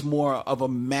much more of a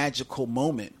magical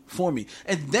moment for me.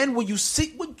 And then when you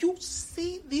see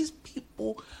these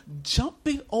people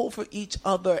jumping over each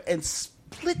other and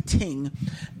splitting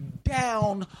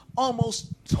down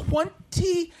almost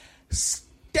 20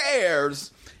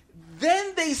 stairs,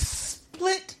 then they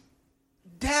split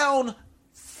down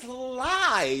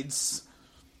slides.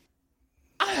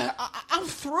 I'm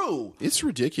through. It's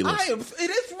ridiculous.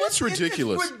 It's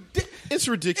ridiculous. It's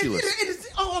ridiculous. It is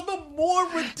all the more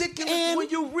ridiculous when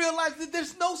you realize that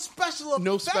there's no special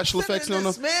effects.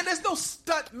 Man. There's no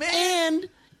stunt, man.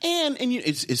 And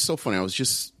it's so funny. I was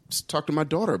just talking to my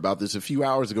daughter about this a few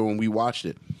hours ago when we watched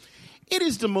it. It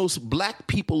is the most black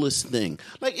people-less thing.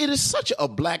 Like, it is such a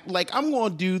black. Like, I'm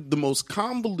going to do the most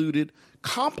convoluted,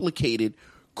 complicated,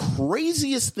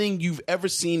 craziest thing you've ever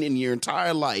seen in your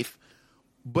entire life,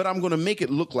 but I'm going to make it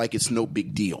look like it's no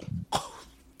big deal.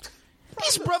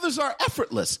 These brothers are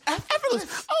effortless. Oh,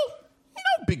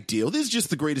 no big deal. This is just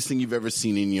the greatest thing you've ever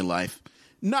seen in your life.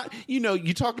 Not,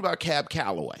 you talked about Cab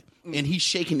Calloway, and he's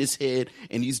shaking his head,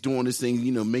 and he's doing this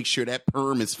thing, make sure that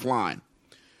perm is flying.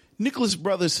 Nicholas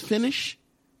Brothers finish,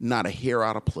 not a hair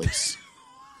out of place.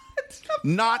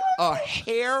 Not a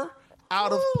hair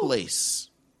out of place.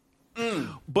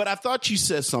 But I thought you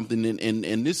said something,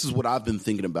 and this is what I've been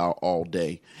thinking about all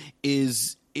day,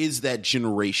 is that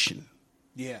generation.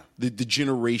 Yeah. The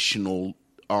generational,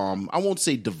 I won't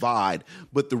say divide,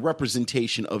 but the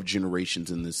representation of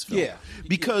generations in this film. Yeah.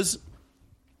 Because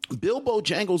Bill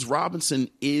Bojangles Robinson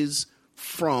is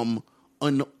from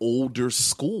an older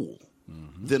school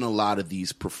than a lot of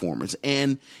these performers.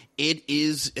 And it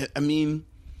is,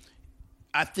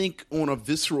 I think on a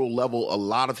visceral level, a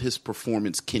lot of his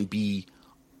performance can be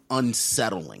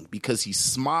unsettling because he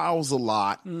smiles a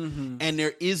lot, and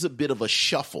there is a bit of a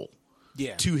shuffle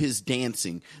to his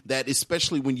dancing that,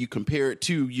 especially when you compare it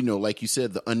to, like you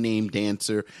said, the Unnamed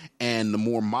Dancer and the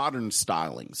more modern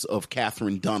stylings of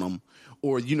Katherine Dunham,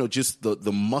 or, just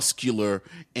the muscular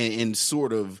and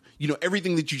sort of,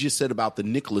 everything that you just said about the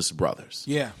Nicholas brothers.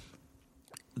 Yeah.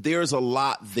 There's a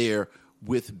lot there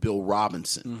with Bill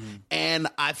Robinson. And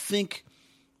I think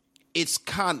it's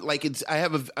kind of like I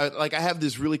have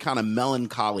this really kind of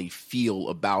melancholy feel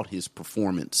about his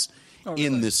performance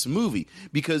in this movie,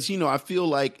 because I feel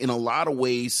like in a lot of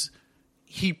ways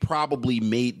he probably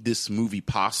made this movie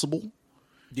possible.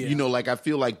 Yeah. I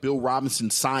feel like Bill Robinson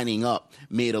signing up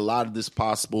made a lot of this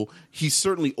possible. He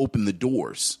certainly opened the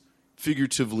doors,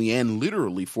 figuratively and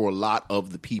literally, for a lot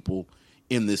of the people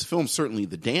in this film, certainly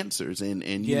the dancers. And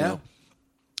the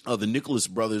Nicholas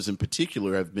brothers in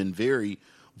particular have been very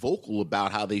vocal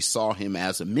about how they saw him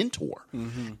as a mentor.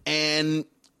 Mm-hmm.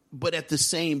 But at the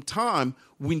same time,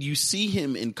 when you see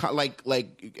him in, like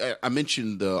I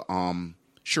mentioned the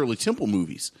Shirley Temple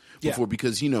movies before,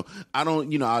 because I don't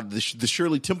the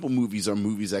Shirley Temple movies are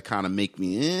movies that kind of make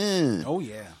me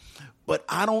but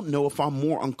I don't know if I'm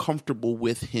more uncomfortable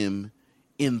with him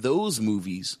in those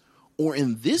movies or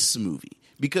in this movie,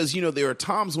 because there are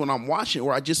times when I'm watching it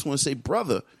where I just want to say,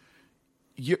 brother,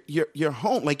 you're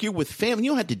home, like you're with family,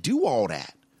 you don't have to do all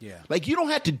that. Like you don't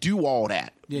have to do all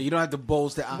that. You don't have to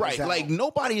boast the eyes right out. Like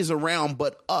nobody is around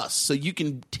but us, so you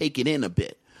can take it in a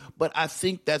bit. But I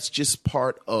think that's just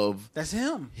part of... That's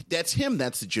him. That's him.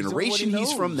 That's the generation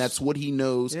he's from. That's what he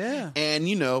knows. Yeah.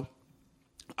 And,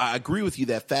 I agree with you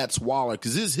that Fats Waller,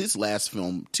 because this is his last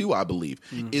film, too, I believe,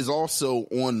 is also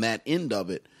on that end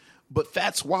of it. But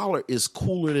Fats Waller is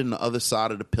cooler than the other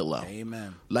side of the pillow.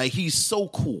 Amen. Like, he's so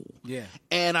cool. Yeah.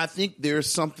 And I think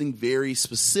there's something very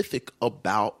specific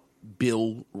about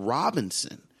Bill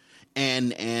Robinson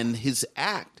and his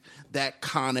act that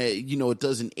kind of, it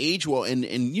doesn't age well. And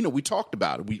we talked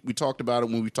about it. We talked about it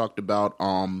when we talked about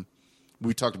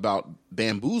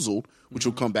Bamboozled, which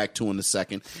we'll come back to in a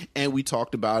second. And we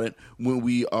talked about it when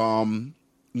we've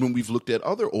looked at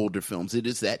other older films.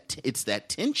 It's that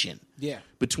tension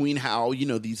between how,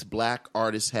 these black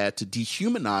artists had to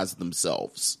dehumanize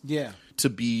themselves to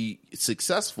be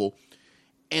successful,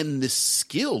 and this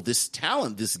skill, this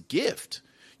talent, this gift,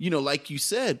 like you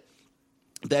said,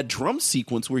 that drum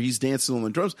sequence where he's dancing on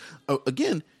the drums.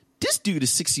 Again, this dude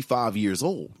is 65 years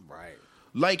old. Right.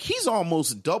 Like, he's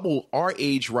almost double our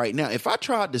age right now. If I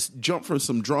tried to jump from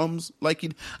some drums,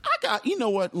 you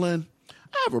know what, Len?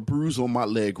 I have a bruise on my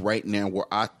leg right now where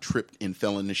I tripped and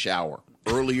fell in the shower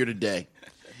earlier today.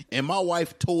 And my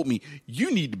wife told me,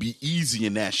 you need to be easy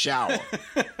in that shower.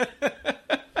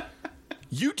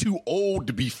 You too old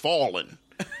to be falling.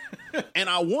 And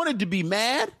I wanted to be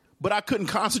mad, but I couldn't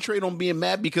concentrate on being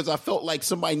mad because I felt like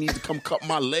somebody needed to come cut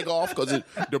my leg off because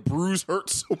the bruise hurt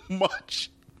so much.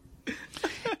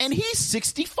 And he's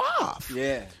 65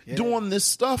 doing this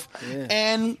stuff. Yeah.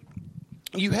 And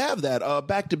you have that.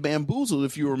 Back to Bamboozled,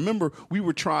 if you remember, we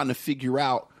were trying to figure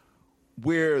out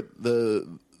where the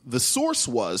source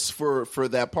was for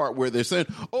that part where they're saying,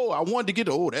 I wanted to get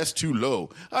that's too low.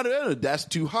 That's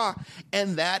too high.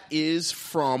 And that is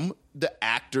from the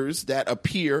actors that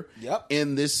appear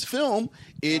in this film.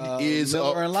 It is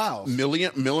Miller and Lyles.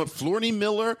 Florney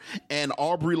Miller and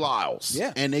Aubrey Lyles.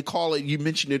 Yeah. And they call it, you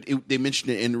mentioned it, they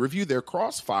mentioned it in the review, their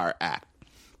Crossfire act.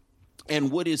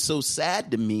 And what is so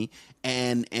sad to me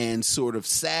and sort of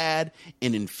sad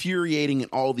and infuriating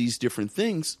and all these different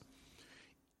things,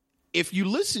 if you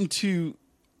listen to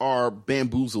our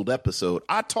Bamboozled episode,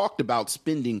 I talked about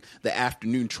spending the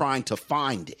afternoon trying to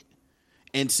find it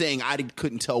and saying I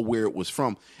couldn't tell where it was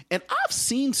from. And I've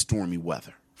seen Stormy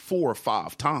Weather 4 or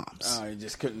 5 times. Oh, you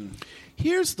just couldn't.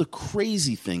 Here's the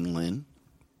crazy thing, Lynn.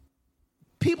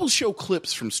 People show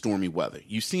clips from Stormy Weather.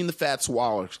 You've seen the Fats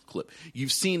Waller clip.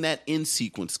 You've seen that in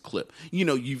sequence clip.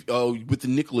 You've with the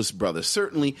Nicholas brothers.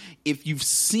 Certainly, if you've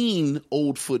seen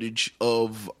old footage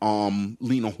of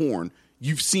Lena Horne,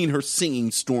 you've seen her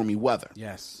singing Stormy Weather.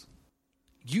 Yes.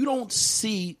 You don't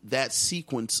see that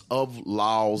sequence of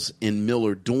Lyles and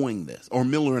Miller doing this, or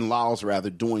Miller and Lyles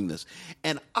rather doing this.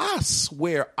 And I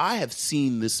swear I have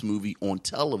seen this movie on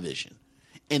television.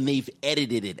 And they've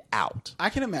edited it out. I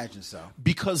can imagine so.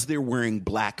 Because they're wearing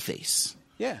blackface.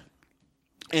 Yeah.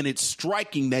 And it's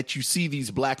striking that you see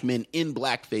these black men in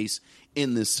blackface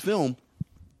in this film.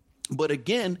 But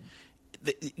again,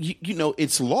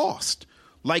 it's lost.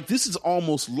 Like, this is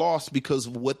almost lost because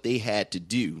of what they had to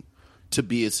do to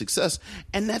be a success.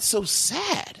 And that's so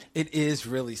sad. It is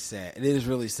really sad. It is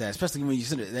really sad. Especially when you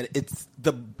said that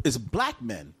it's black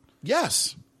men.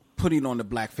 Yes. Putting on the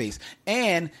blackface.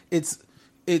 And it's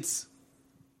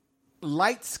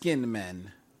light-skinned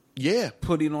men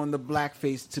putting on the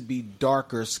blackface to be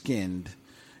darker skinned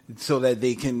so that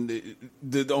they can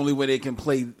the only way they can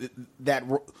play that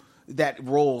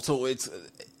role. So it's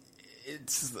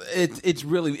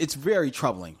very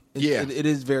troubling. It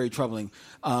is very troubling.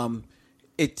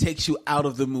 It takes you out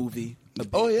of the movie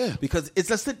Oh, yeah. because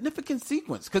it's a significant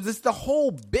sequence because it's the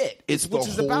whole bit. It's the which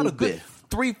is about whole a good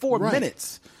bit. 3-4 Right.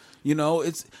 minutes. You know,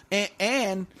 it's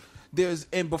and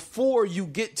before you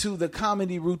get to the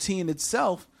comedy routine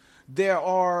itself, there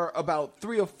are about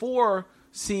 3 or 4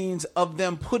 scenes of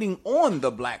them putting on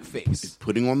the blackface.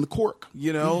 Putting on the cork.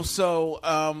 You know, so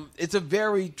it's a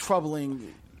very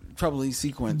troubling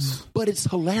sequence. But it's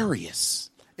hilarious.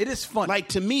 It is fun. Like,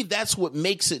 to me, that's what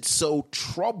makes it so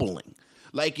troubling.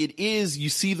 Like, it is, you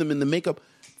see them in the makeup,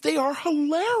 they are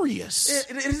hilarious.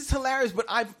 It is hilarious, but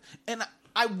I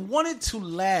wanted to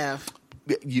laugh,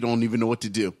 You don't even know what to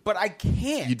do. but I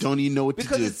can't. You don't even know what to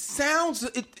because do. it sounds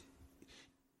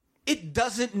it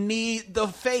doesn't need the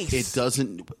face. It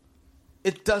doesn't.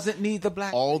 It doesn't need the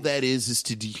black. All that is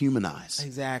to dehumanize.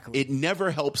 Exactly. It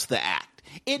never helps the act.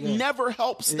 It never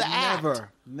helps the act.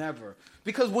 Never.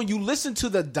 Because when you listen to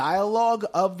the dialogue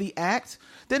of the act,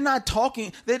 they're not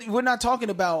talking. We're not talking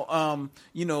about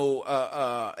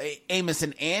Amos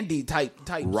and Andy type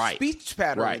Right. speech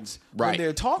patterns Right. when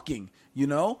they're talking. You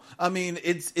know, I mean,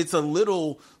 it's a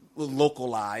little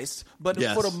localized, but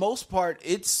Yes. for the most part,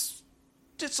 it's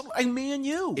just like me and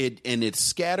you. It's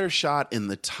scattershot, and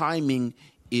the timing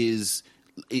is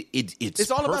it's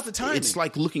all about the timing. It's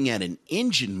like looking at an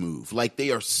engine move. Like,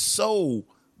 they are so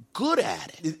good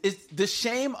at it. It's the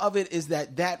shame of it is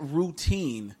that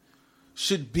routine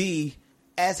should be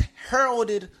as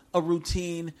heralded a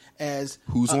routine as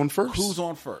Who's on first? Who's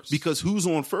on first? Because Who's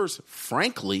on First,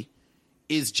 frankly,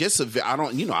 is just I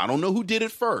don't know who did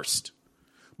it first,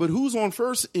 but Who's on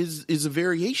First is a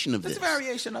variation of it's this. a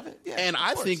variation of it, yeah, And of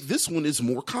I course. think this one is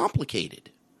more complicated.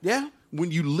 yeah,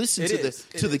 When you listen It to is.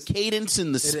 It the is. cadence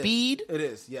and the it is. speed, It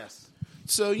is, yes.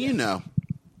 so you know.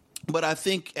 But I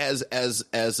think as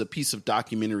a piece of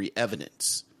documentary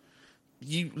evidence,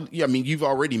 you've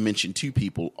already mentioned 2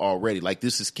 people already. Like,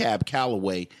 this is Cab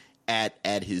Calloway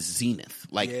at his zenith,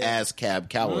 like as Cab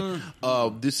Calloway.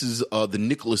 This is the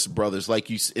Nicholas brothers, like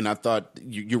you. And I thought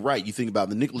you're right. You think about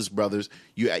the Nicholas brothers,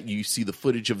 you see the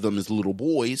footage of them as little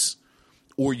boys,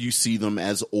 or you see them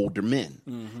as older men.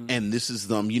 And this is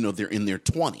them. They're in their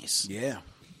 20s. Yeah,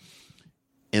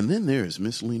 And then there's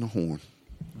Miss Lena Horne.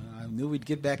 I knew we'd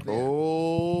get back there.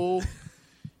 Oh,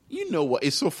 you know what?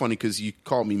 It's so funny because you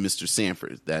called me Mr.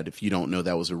 Sanford. That, if you don't know,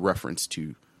 that was a reference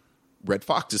to Red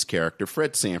Fox's character,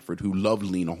 Fred Sanford, who loved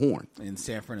Lena Horne. In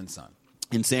Sanford and Son.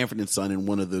 In Sanford and Son, in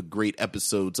one of the great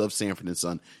episodes of Sanford and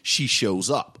Son, she shows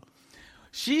up.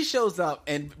 She shows up,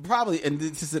 and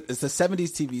it's a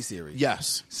 70s TV series.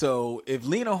 Yes. So if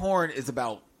Lena Horne is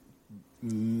about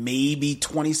maybe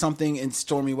 20-something in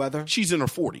stormy weather. She's in her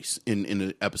 40s in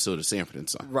an episode of Sanford and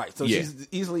Son. Right. So Yeah. she's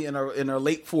easily in her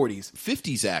late 40s.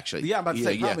 50s, actually. Yeah, I'm about to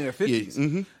say probably in her 50s. Yeah.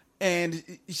 Mm-hmm. And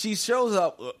she shows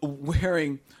up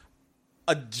wearing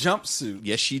a jumpsuit.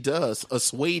 Yes, she does. A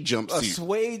suede jumpsuit. A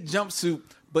suede jumpsuit,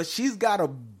 but she's got a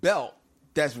belt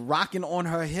that's rocking on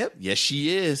her hip. Yes,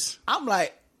 she is. I'm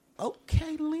like,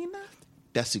 okay, Lena.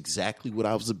 That's exactly what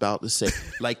I was about to say.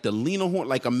 Like the Lena Horne,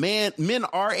 like men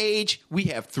our age, we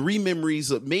have 3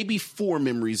 memories of, maybe 4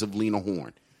 memories of Lena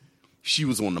Horne. She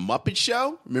was on the Muppet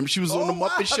Show. Remember, she was on the wow.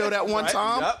 Muppet Show that one Right.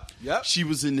 time. Yep. She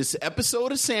was in this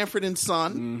episode of Sanford and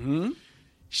Son. Mm-hmm.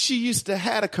 She used to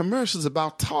have the commercials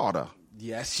about Tartar.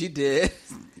 Yes, she did.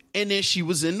 And then she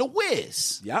was in The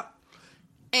Wiz. Yep.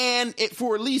 And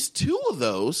for at least 2 of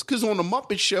those, because on the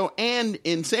Muppet Show and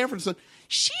in Sanford and Son,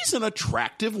 she's an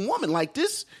attractive woman. Like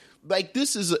this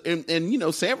is, and you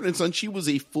know, Sanford and Son, she was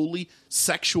a fully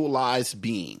sexualized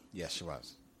being. Yes, she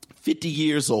was. 50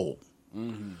 years old.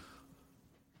 Mm-hmm.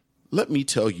 Let me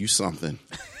tell you something.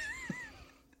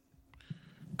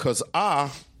 Because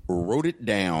I wrote it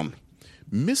down.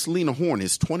 Miss Lena Horne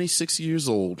is 26 years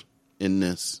old in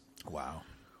this. Wow.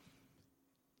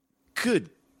 Good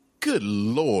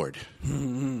Lord.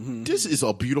 This is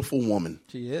a beautiful woman.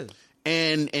 She is.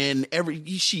 And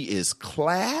she is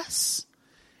class,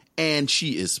 and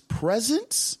she is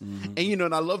presence. Mm-hmm. And you know,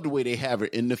 and I love the way they have her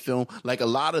in the film. Like a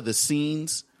lot of the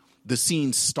scenes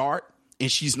start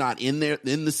and she's not in there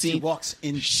in the scene. She walks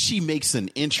in. She makes an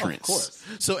entrance. Of course.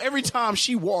 So every time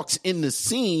she walks in the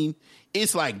scene,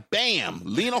 it's like bam,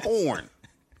 Lena Horne.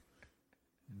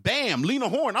 Bam, Lena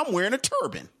Horne, I'm wearing a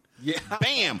turban. Yeah.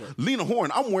 Bam, Lena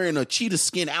Horne, I'm wearing a cheetah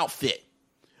skin outfit.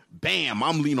 Bam,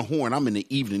 I'm Lena Horne, I'm in the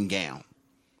evening gown.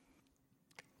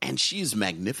 And she is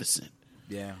magnificent.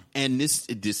 Yeah. And this,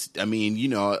 I mean, you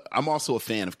know, I'm also a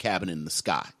fan of Cabin in the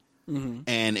Sky. Mm-hmm.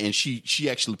 And she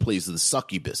actually plays the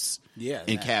succubus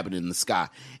in Cabin in the Sky.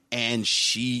 And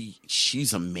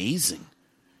she's amazing.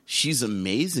 She's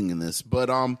amazing in this. But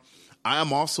I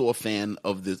am also a fan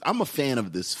of this. I'm a fan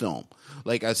of this film.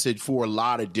 Like I said, for a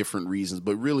lot of different reasons,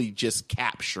 but really just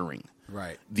capturing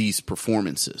Right. these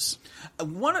performances.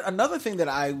 Another thing that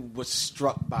I was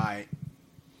struck by,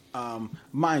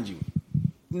 mind you,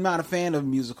 not a fan of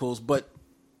musicals, but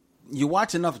you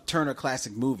watch enough Turner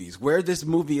Classic Movies, where this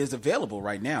movie is available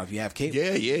right now if you have cable.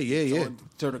 Yeah. On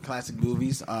Turner Classic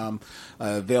Movies,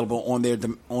 available on their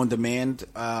on demand.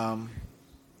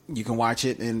 You can watch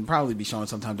it and probably be showing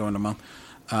sometime during the month.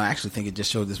 I actually think it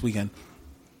just showed this weekend.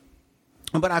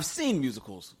 But I've seen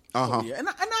musicals over the year, and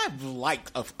I've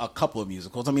liked a couple of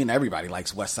musicals. I mean, everybody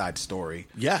likes West Side Story.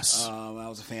 Yes. I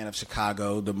was a fan of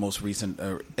Chicago, the most recent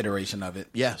iteration of it.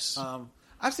 Yes.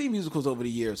 I've seen musicals over the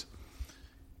years.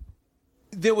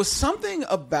 There was something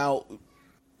about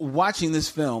watching this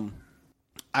film.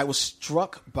 I was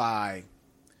struck by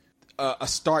a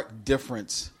stark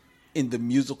difference in the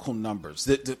musical numbers,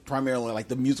 primarily like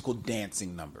the musical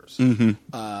dancing numbers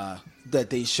that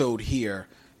they showed here,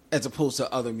 as opposed to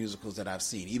other musicals that I've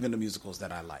seen, even the musicals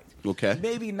that I liked. Okay.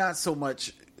 Maybe not so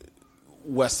much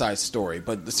West Side Story,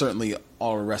 but certainly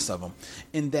all the rest of them.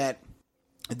 In that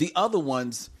the other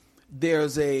ones, there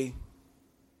is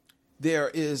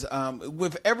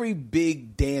with every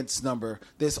big dance number,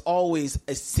 there's always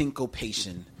a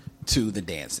syncopation to the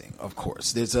dancing. Of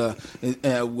course, there's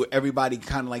everybody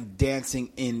kind of like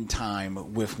dancing in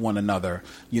time with one another,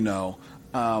 you know.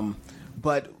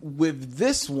 But with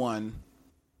this one,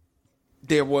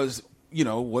 there was, you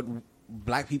know, what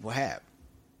black people have.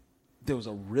 There was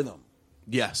a rhythm.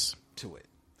 Yes. To it.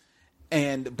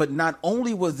 But not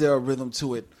only was there a rhythm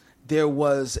to it, there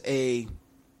was I'm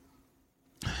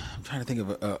trying to think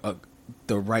of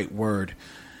the right word.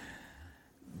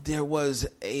 There was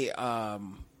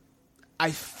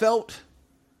I felt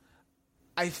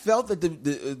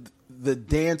that the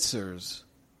dancers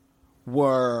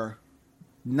were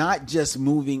not just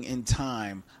moving in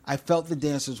time. I felt the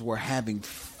dancers were having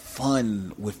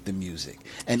fun with the music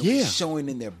and it was showing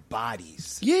in their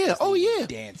bodies. Yeah. Oh, yeah.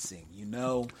 Dancing, you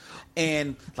know,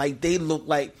 and like they looked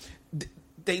like,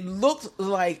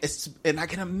 and I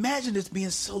can imagine this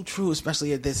being so true,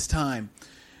 especially at this time,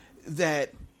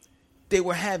 that they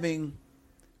were feeling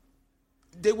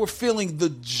the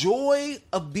joy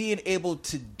of being able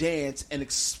to dance and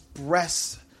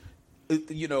express,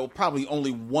 you know, probably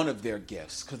only one of their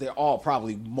gifts, because they're all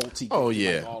probably multi. Oh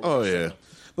yeah.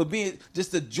 But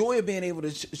just the joy of being able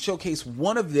to showcase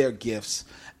one of their gifts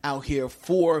out here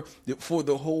for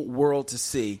the whole world to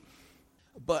see,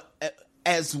 but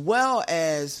as well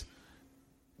as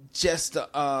just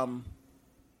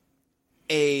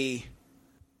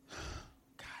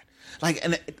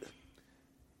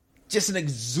just an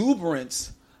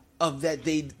exuberance of that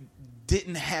they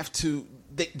didn't have to.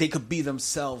 They could be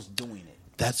themselves doing it.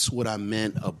 That's what I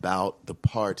meant about the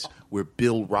parts where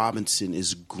Bill Robinson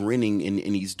is grinning and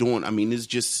he's doing. I mean, it's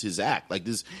just his act like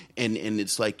this, and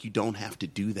it's like you don't have to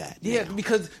do that. Yeah, now.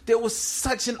 because there was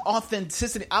such an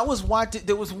authenticity. I was watching.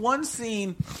 There was one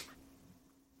scene.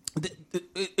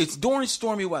 It's during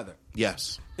stormy weather.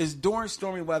 Yes, it's during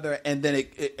stormy weather, and then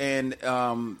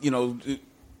you know,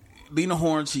 Lena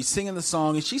Horne, she's singing the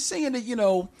song, and she's singing it. You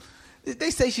know,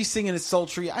 they say she's singing it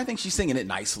sultry. I think she's singing it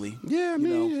nicely. Yeah, I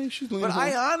mean, she's. But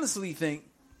I honestly think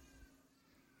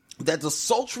that the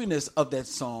sultriness of that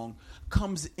song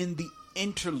comes in the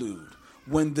interlude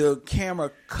when the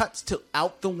camera cuts to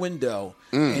out the window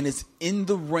and it's in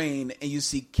the rain, and you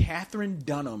see Katherine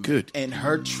Dunham and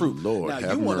her troupe. Lord,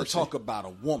 now you want to talk about a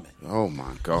woman? Oh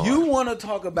my God! You want to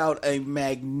talk about a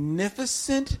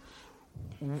magnificent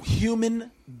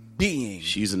human being.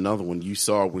 She's another one you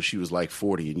saw when she was like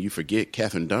 40, and you forget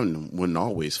Katherine Dunham wasn't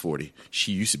always 40.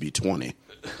 She used to be 20.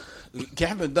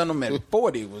 Katherine Dunham at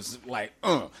 40 was like,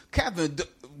 Katherine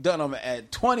Dunham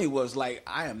at 20 was like,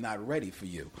 I am not ready for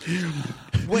you.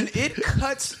 When it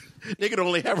cuts, they could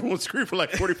only have her on screen for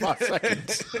like 45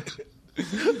 seconds.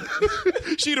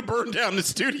 She'd have burned down the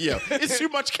studio. It's too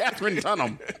much Katherine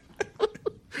Dunham.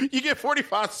 You get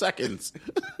 45 seconds,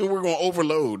 and we're going to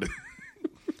overload.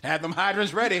 Have them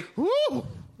hydrants ready. Woo!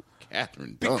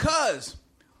 Katherine Dunham. Because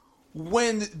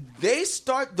when they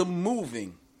start the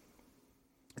moving,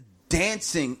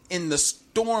 dancing in the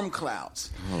storm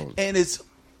clouds, and it's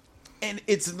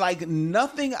like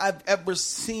nothing I've ever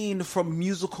seen from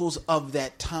musicals of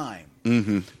that time.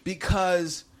 Mm-hmm.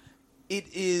 Because it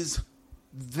is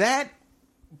that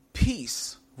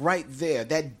piece right there,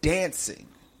 that dancing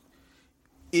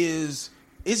is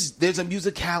there's a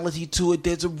musicality to it,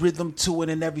 there's a rhythm to it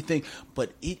and everything,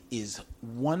 but it is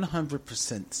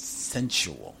 100%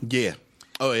 sensual. Yeah.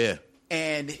 Oh yeah.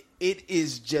 And it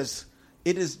is just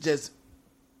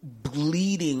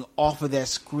bleeding off of that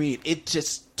screen, it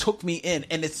just took me in.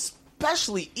 And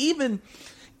especially even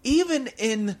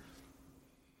in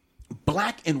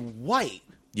black and white,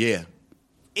 Yeah.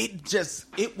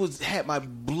 had my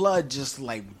blood just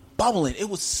like bubbling. It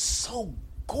was so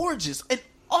gorgeous. And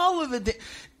all of it,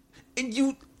 and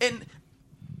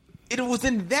it was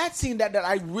in that scene that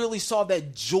I really saw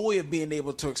that joy of being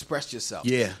able to express yourself.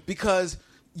 Yeah. Because,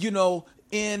 you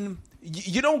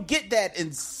don't get that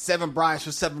in Seven Brides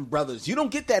for Seven Brothers. You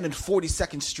don't get that in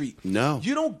 42nd Street. No.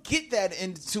 You don't get that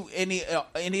into any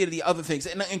of the other things.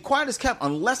 And Quiet as Kept,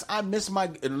 unless I'm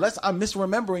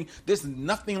misremembering, there's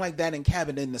nothing like that in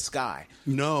Cabin in the Sky.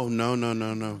 No.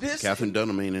 This- Katherine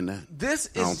Dunham ain't in that. This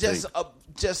I don't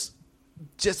is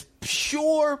just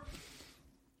pure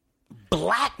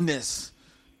blackness,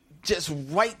 just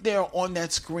right there on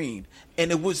that screen.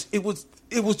 And it was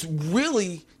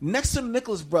really, next to the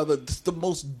Nicholas brother, the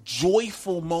most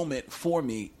joyful moment for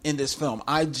me in this film.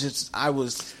 I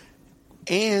was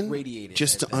And radiated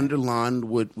just at to that. underline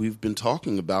what we've been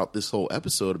talking about this whole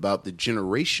episode about the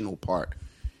generational part,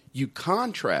 you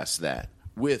contrast that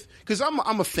with, because I'm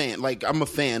a fan, like I'm a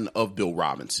fan of Bill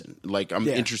Robinson, like I'm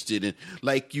Yeah. interested in,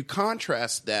 like you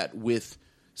contrast that with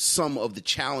some of the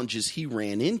challenges he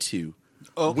ran into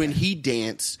when he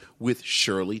danced with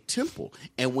Shirley Temple,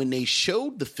 and when they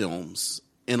showed the films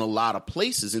in a lot of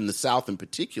places in the South in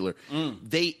particular,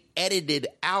 they edited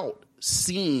out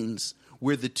scenes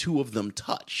where the two of them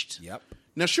touched. Yep.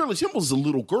 Now Shirley Temple's a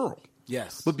little girl.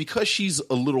 Yes. But because she's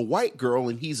a little white girl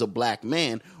and he's a black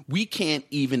man, we can't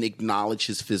even acknowledge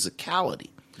his physicality.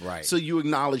 Right. So you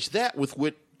acknowledge that with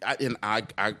what, and I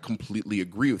completely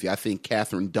agree with you. I think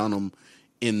Katherine Dunham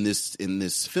in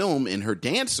this film, in her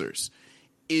dancers,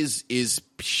 is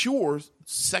pure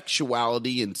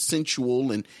sexuality and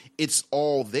sensual, and it's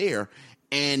all there,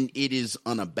 and it is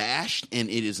unabashed, and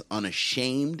it is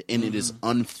unashamed, and it is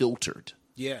unfiltered.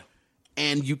 Yeah.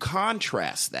 And you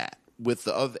contrast that with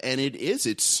the other, and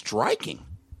it's striking.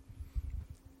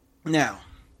 Now,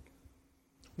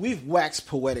 we've waxed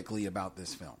poetically about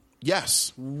this film.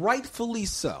 Yes. Rightfully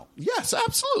so. Yes,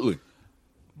 absolutely.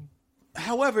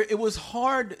 However, it was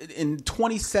hard in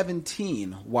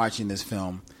 2017 watching this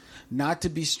film not to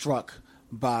be struck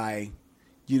by,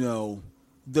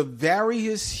 the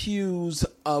various hues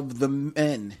of the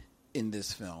men in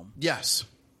this film. Yes.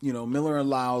 Miller and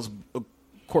Lyle's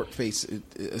court face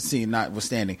scene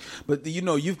notwithstanding, but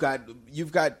you've got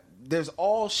there's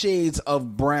all shades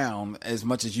of brown as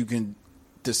much as you can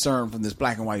discern from this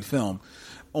black and white film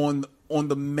on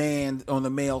the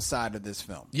male side of this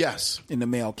film. Yes. In the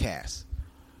male cast.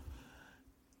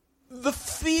 The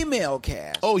female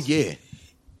cast Oh, yeah.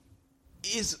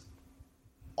 is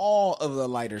all of the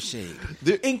lighter shade,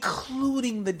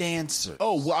 including the dancers.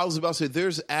 Oh, well, I was about to say,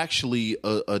 there's actually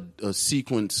a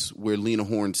sequence where Lena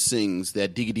Horne sings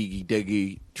that Diggy Diggy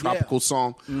Diggy tropical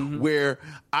song, where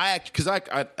I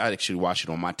actually watched it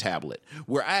on my tablet,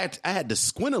 where I had to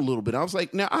squint a little bit. I was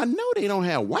like, now I know they don't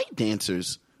have white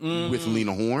dancers with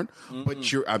Lena Horne,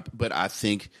 but I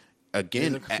think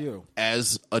again There's a few.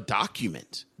 as a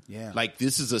document, like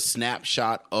this is a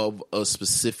snapshot of a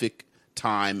specific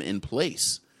time and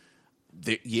place.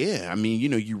 I mean,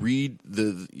 you read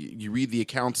the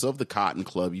accounts of the Cotton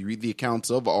Club, you read the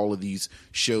accounts of all of these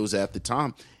shows at the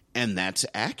time, and that's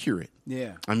accurate.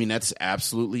 Yeah, I mean that's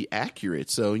absolutely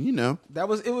accurate. So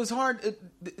it was hard.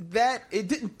 It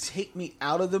didn't take me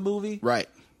out of the movie, right?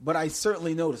 But I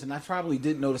certainly noticed, and I probably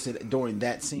did notice it during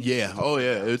that scene. Yeah. Oh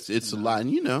yeah. It's a lot,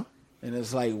 and and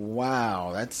it's like,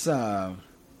 wow, that's and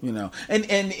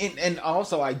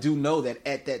also I do know that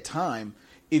at that time,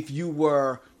 if you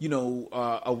were,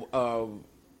 a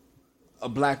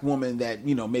black woman that,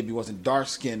 maybe wasn't dark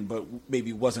skinned, but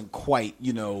maybe wasn't quite,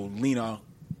 Lena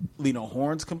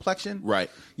Horne's complexion. Right.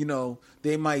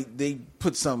 They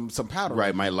put some powder.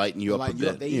 Right. Might lighten you up a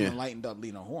bit. They even lightened up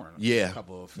Lena Horne. Yeah. A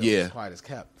couple of films. Yeah. Quiet as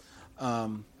Kept. I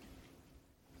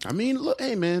mean, look,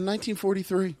 hey man,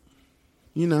 1943.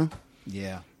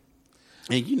 Yeah.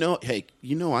 And hey,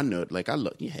 I know, like I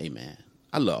love, hey man,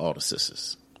 I love all the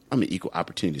sisters. I'm an equal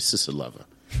opportunity sister lover.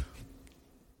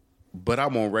 But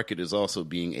I'm on record as also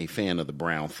being a fan of the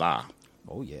brown thigh.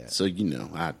 Oh yeah. So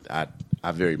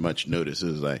I very much noticed it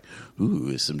was like, ooh,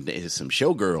 it's some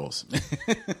showgirls.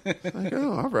 Like,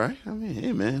 oh, all right. I mean,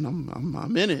 hey man,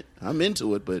 I'm in it. I'm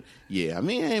into it. But yeah, I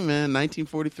mean, hey man,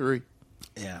 1943.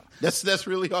 Yeah. That's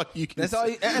really all you can. That's all.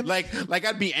 Like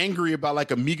I'd be angry about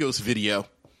like a Migos video,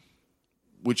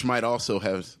 which might also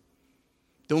have.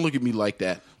 Don't look at me like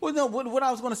that. Well, no. What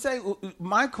I was going to say.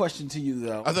 My question to you,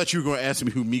 though. I thought you were going to ask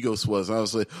me who Migos was. I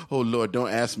was like, oh Lord, don't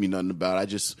ask me nothing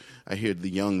about it. I hear the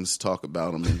youngs talk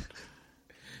about them. And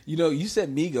You know, you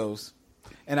said Migos,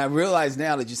 and I realize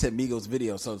now that you said Migos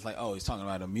video, so it's like, oh, he's talking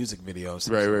about a music video.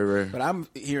 Right. But I'm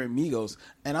hearing Migos,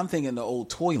 and I'm thinking the old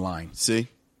toy line. See,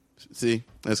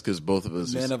 that's because both of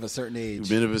us Men of a certain age.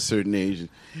 Men of a certain age.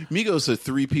 Migos are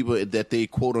three people that they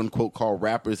quote unquote call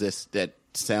rappers that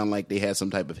sound like they had some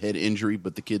type of head injury,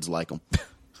 but the kids like them.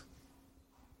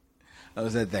 Oh,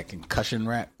 is that concussion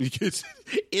rap?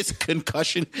 It's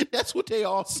concussion. That's what they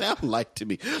all sound like to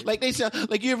me. Like they sound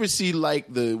like, you ever see like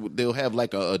they'll have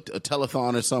like a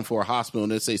telethon or something for a hospital,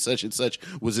 and they say such and such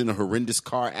was in a horrendous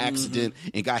car accident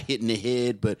and got hit in the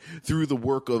head, but through the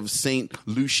work of Saint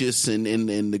Lucius and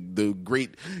the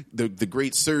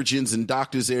great surgeons and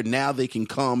doctors there, now they can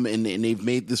come and they've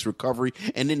made this recovery,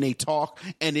 and then they talk,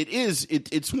 and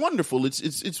it's wonderful.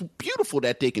 It's beautiful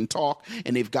that they can talk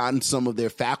and they've gotten some of their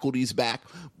faculties back.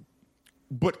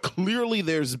 But clearly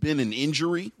there's been an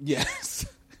injury. Yes.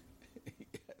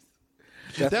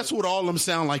 That's what all of them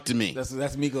sound like to me. That's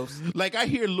Migos. Like, I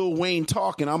hear Lil Wayne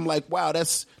talk, and I'm like, wow,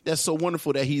 that's so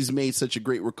wonderful that he's made such a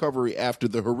great recovery after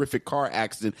the horrific car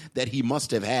accident that he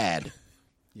must have had.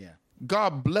 Yeah.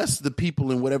 God bless the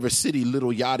people in whatever city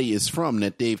Little Yachty is from,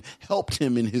 that they've helped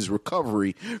him in his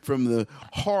recovery from the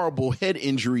horrible head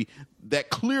injury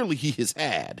that clearly he has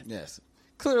had. Yes.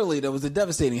 Clearly, there was a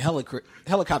devastating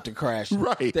helicopter crash,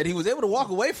 right, that he was able to walk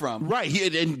away from.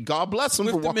 Right, and God bless him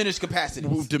with diminished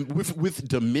capacities. With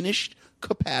diminished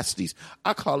capacities,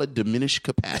 I call it diminished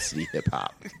capacity hip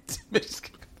hop.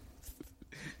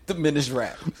 Diminished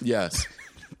rap. Yes.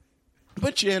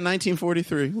 But yeah,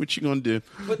 1943. What you gonna do?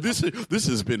 This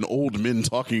has been Old Men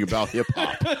Talking About Hip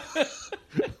Hop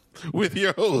with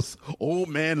your hosts, Old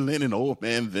Man Lynn and Old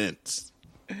Man Vince.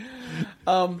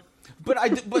 But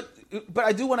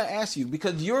I do want to ask you,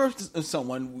 because you're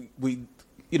someone we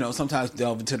sometimes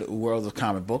delve into the world of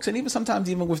comic books, and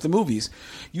sometimes with the movies,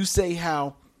 you say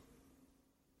how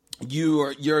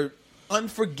you're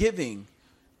unforgiving,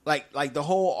 like the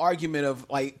whole argument of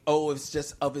like, oh, it's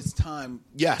just of its time.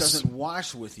 Yes. Doesn't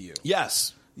wash with you.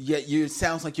 Yes. Yet it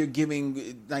sounds like you're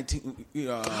giving 19.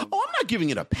 I'm not giving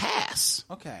it a pass.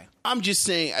 Okay. I'm just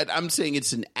saying. I'm saying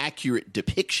it's an accurate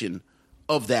depiction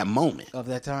of that moment, of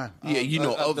that time. Yeah,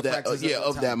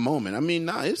 of that moment. I mean,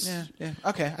 it's yeah.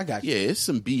 Okay, I got you. Yeah, it's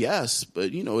some BS,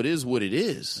 but it is what it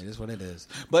is. It is what it is.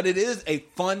 But it is a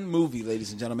fun movie,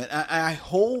 ladies and gentlemen. I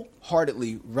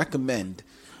wholeheartedly recommend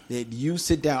that you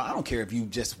sit down. I don't care if you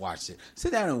just watched it.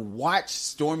 Sit down and watch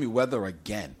Stormy Weather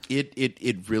again.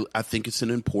 It really. I think it's an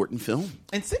important film.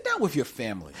 And sit down with your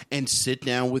family. And sit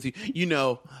down with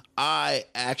you. I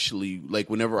actually like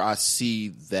whenever I see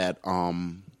that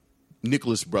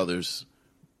Nicholas Brothers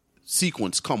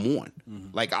sequence come on. Mm-hmm.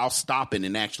 Like, I'll stop it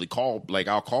and actually call. Like,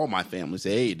 I'll call my family and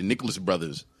say, "Hey, the Nicholas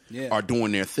Brothers are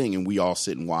doing their thing," and we all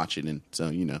sit and watch it. And so,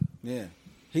 yeah,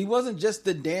 he wasn't just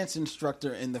the dance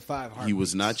instructor in the Five Heartbeats. He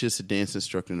was not just a dance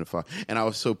instructor in the Five. And I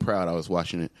was so proud. I was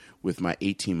watching it with my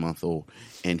 18-month-old,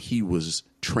 and he was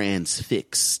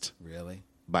transfixed. Really?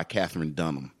 By Catherine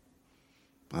Dunham.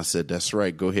 I said, "That's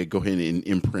right. Go ahead and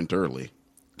imprint early."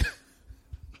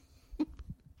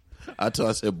 I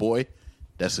said, "Boy,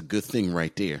 that's a good thing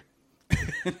right there."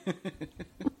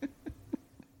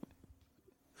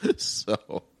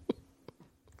 So,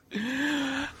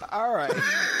 all right.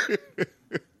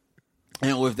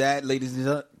 And with that, ladies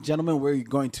and gentlemen, we're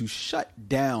going to shut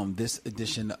down this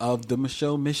edition of the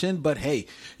Micheaux Mission. But hey,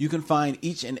 you can find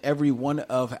each and every one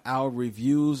of our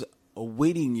reviews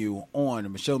awaiting you on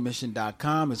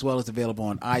MicheauxMission.com, as well as available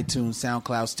on iTunes,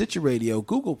 SoundCloud, Stitcher Radio,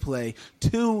 Google Play,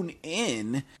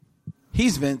 TuneIn.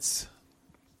 He's Vince.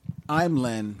 I'm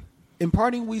Len. In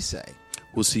parting, we say,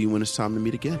 we'll see you when it's time to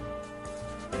meet again.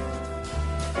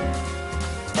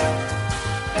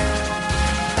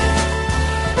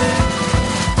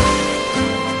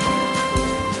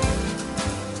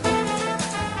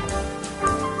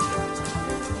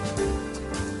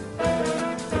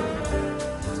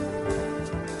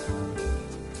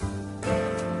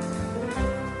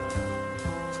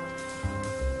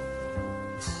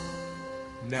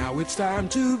 Now it's time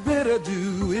to bid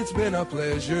adieu. It's been a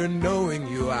pleasure knowing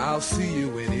you. I'll see you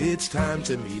when it's time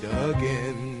to meet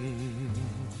again.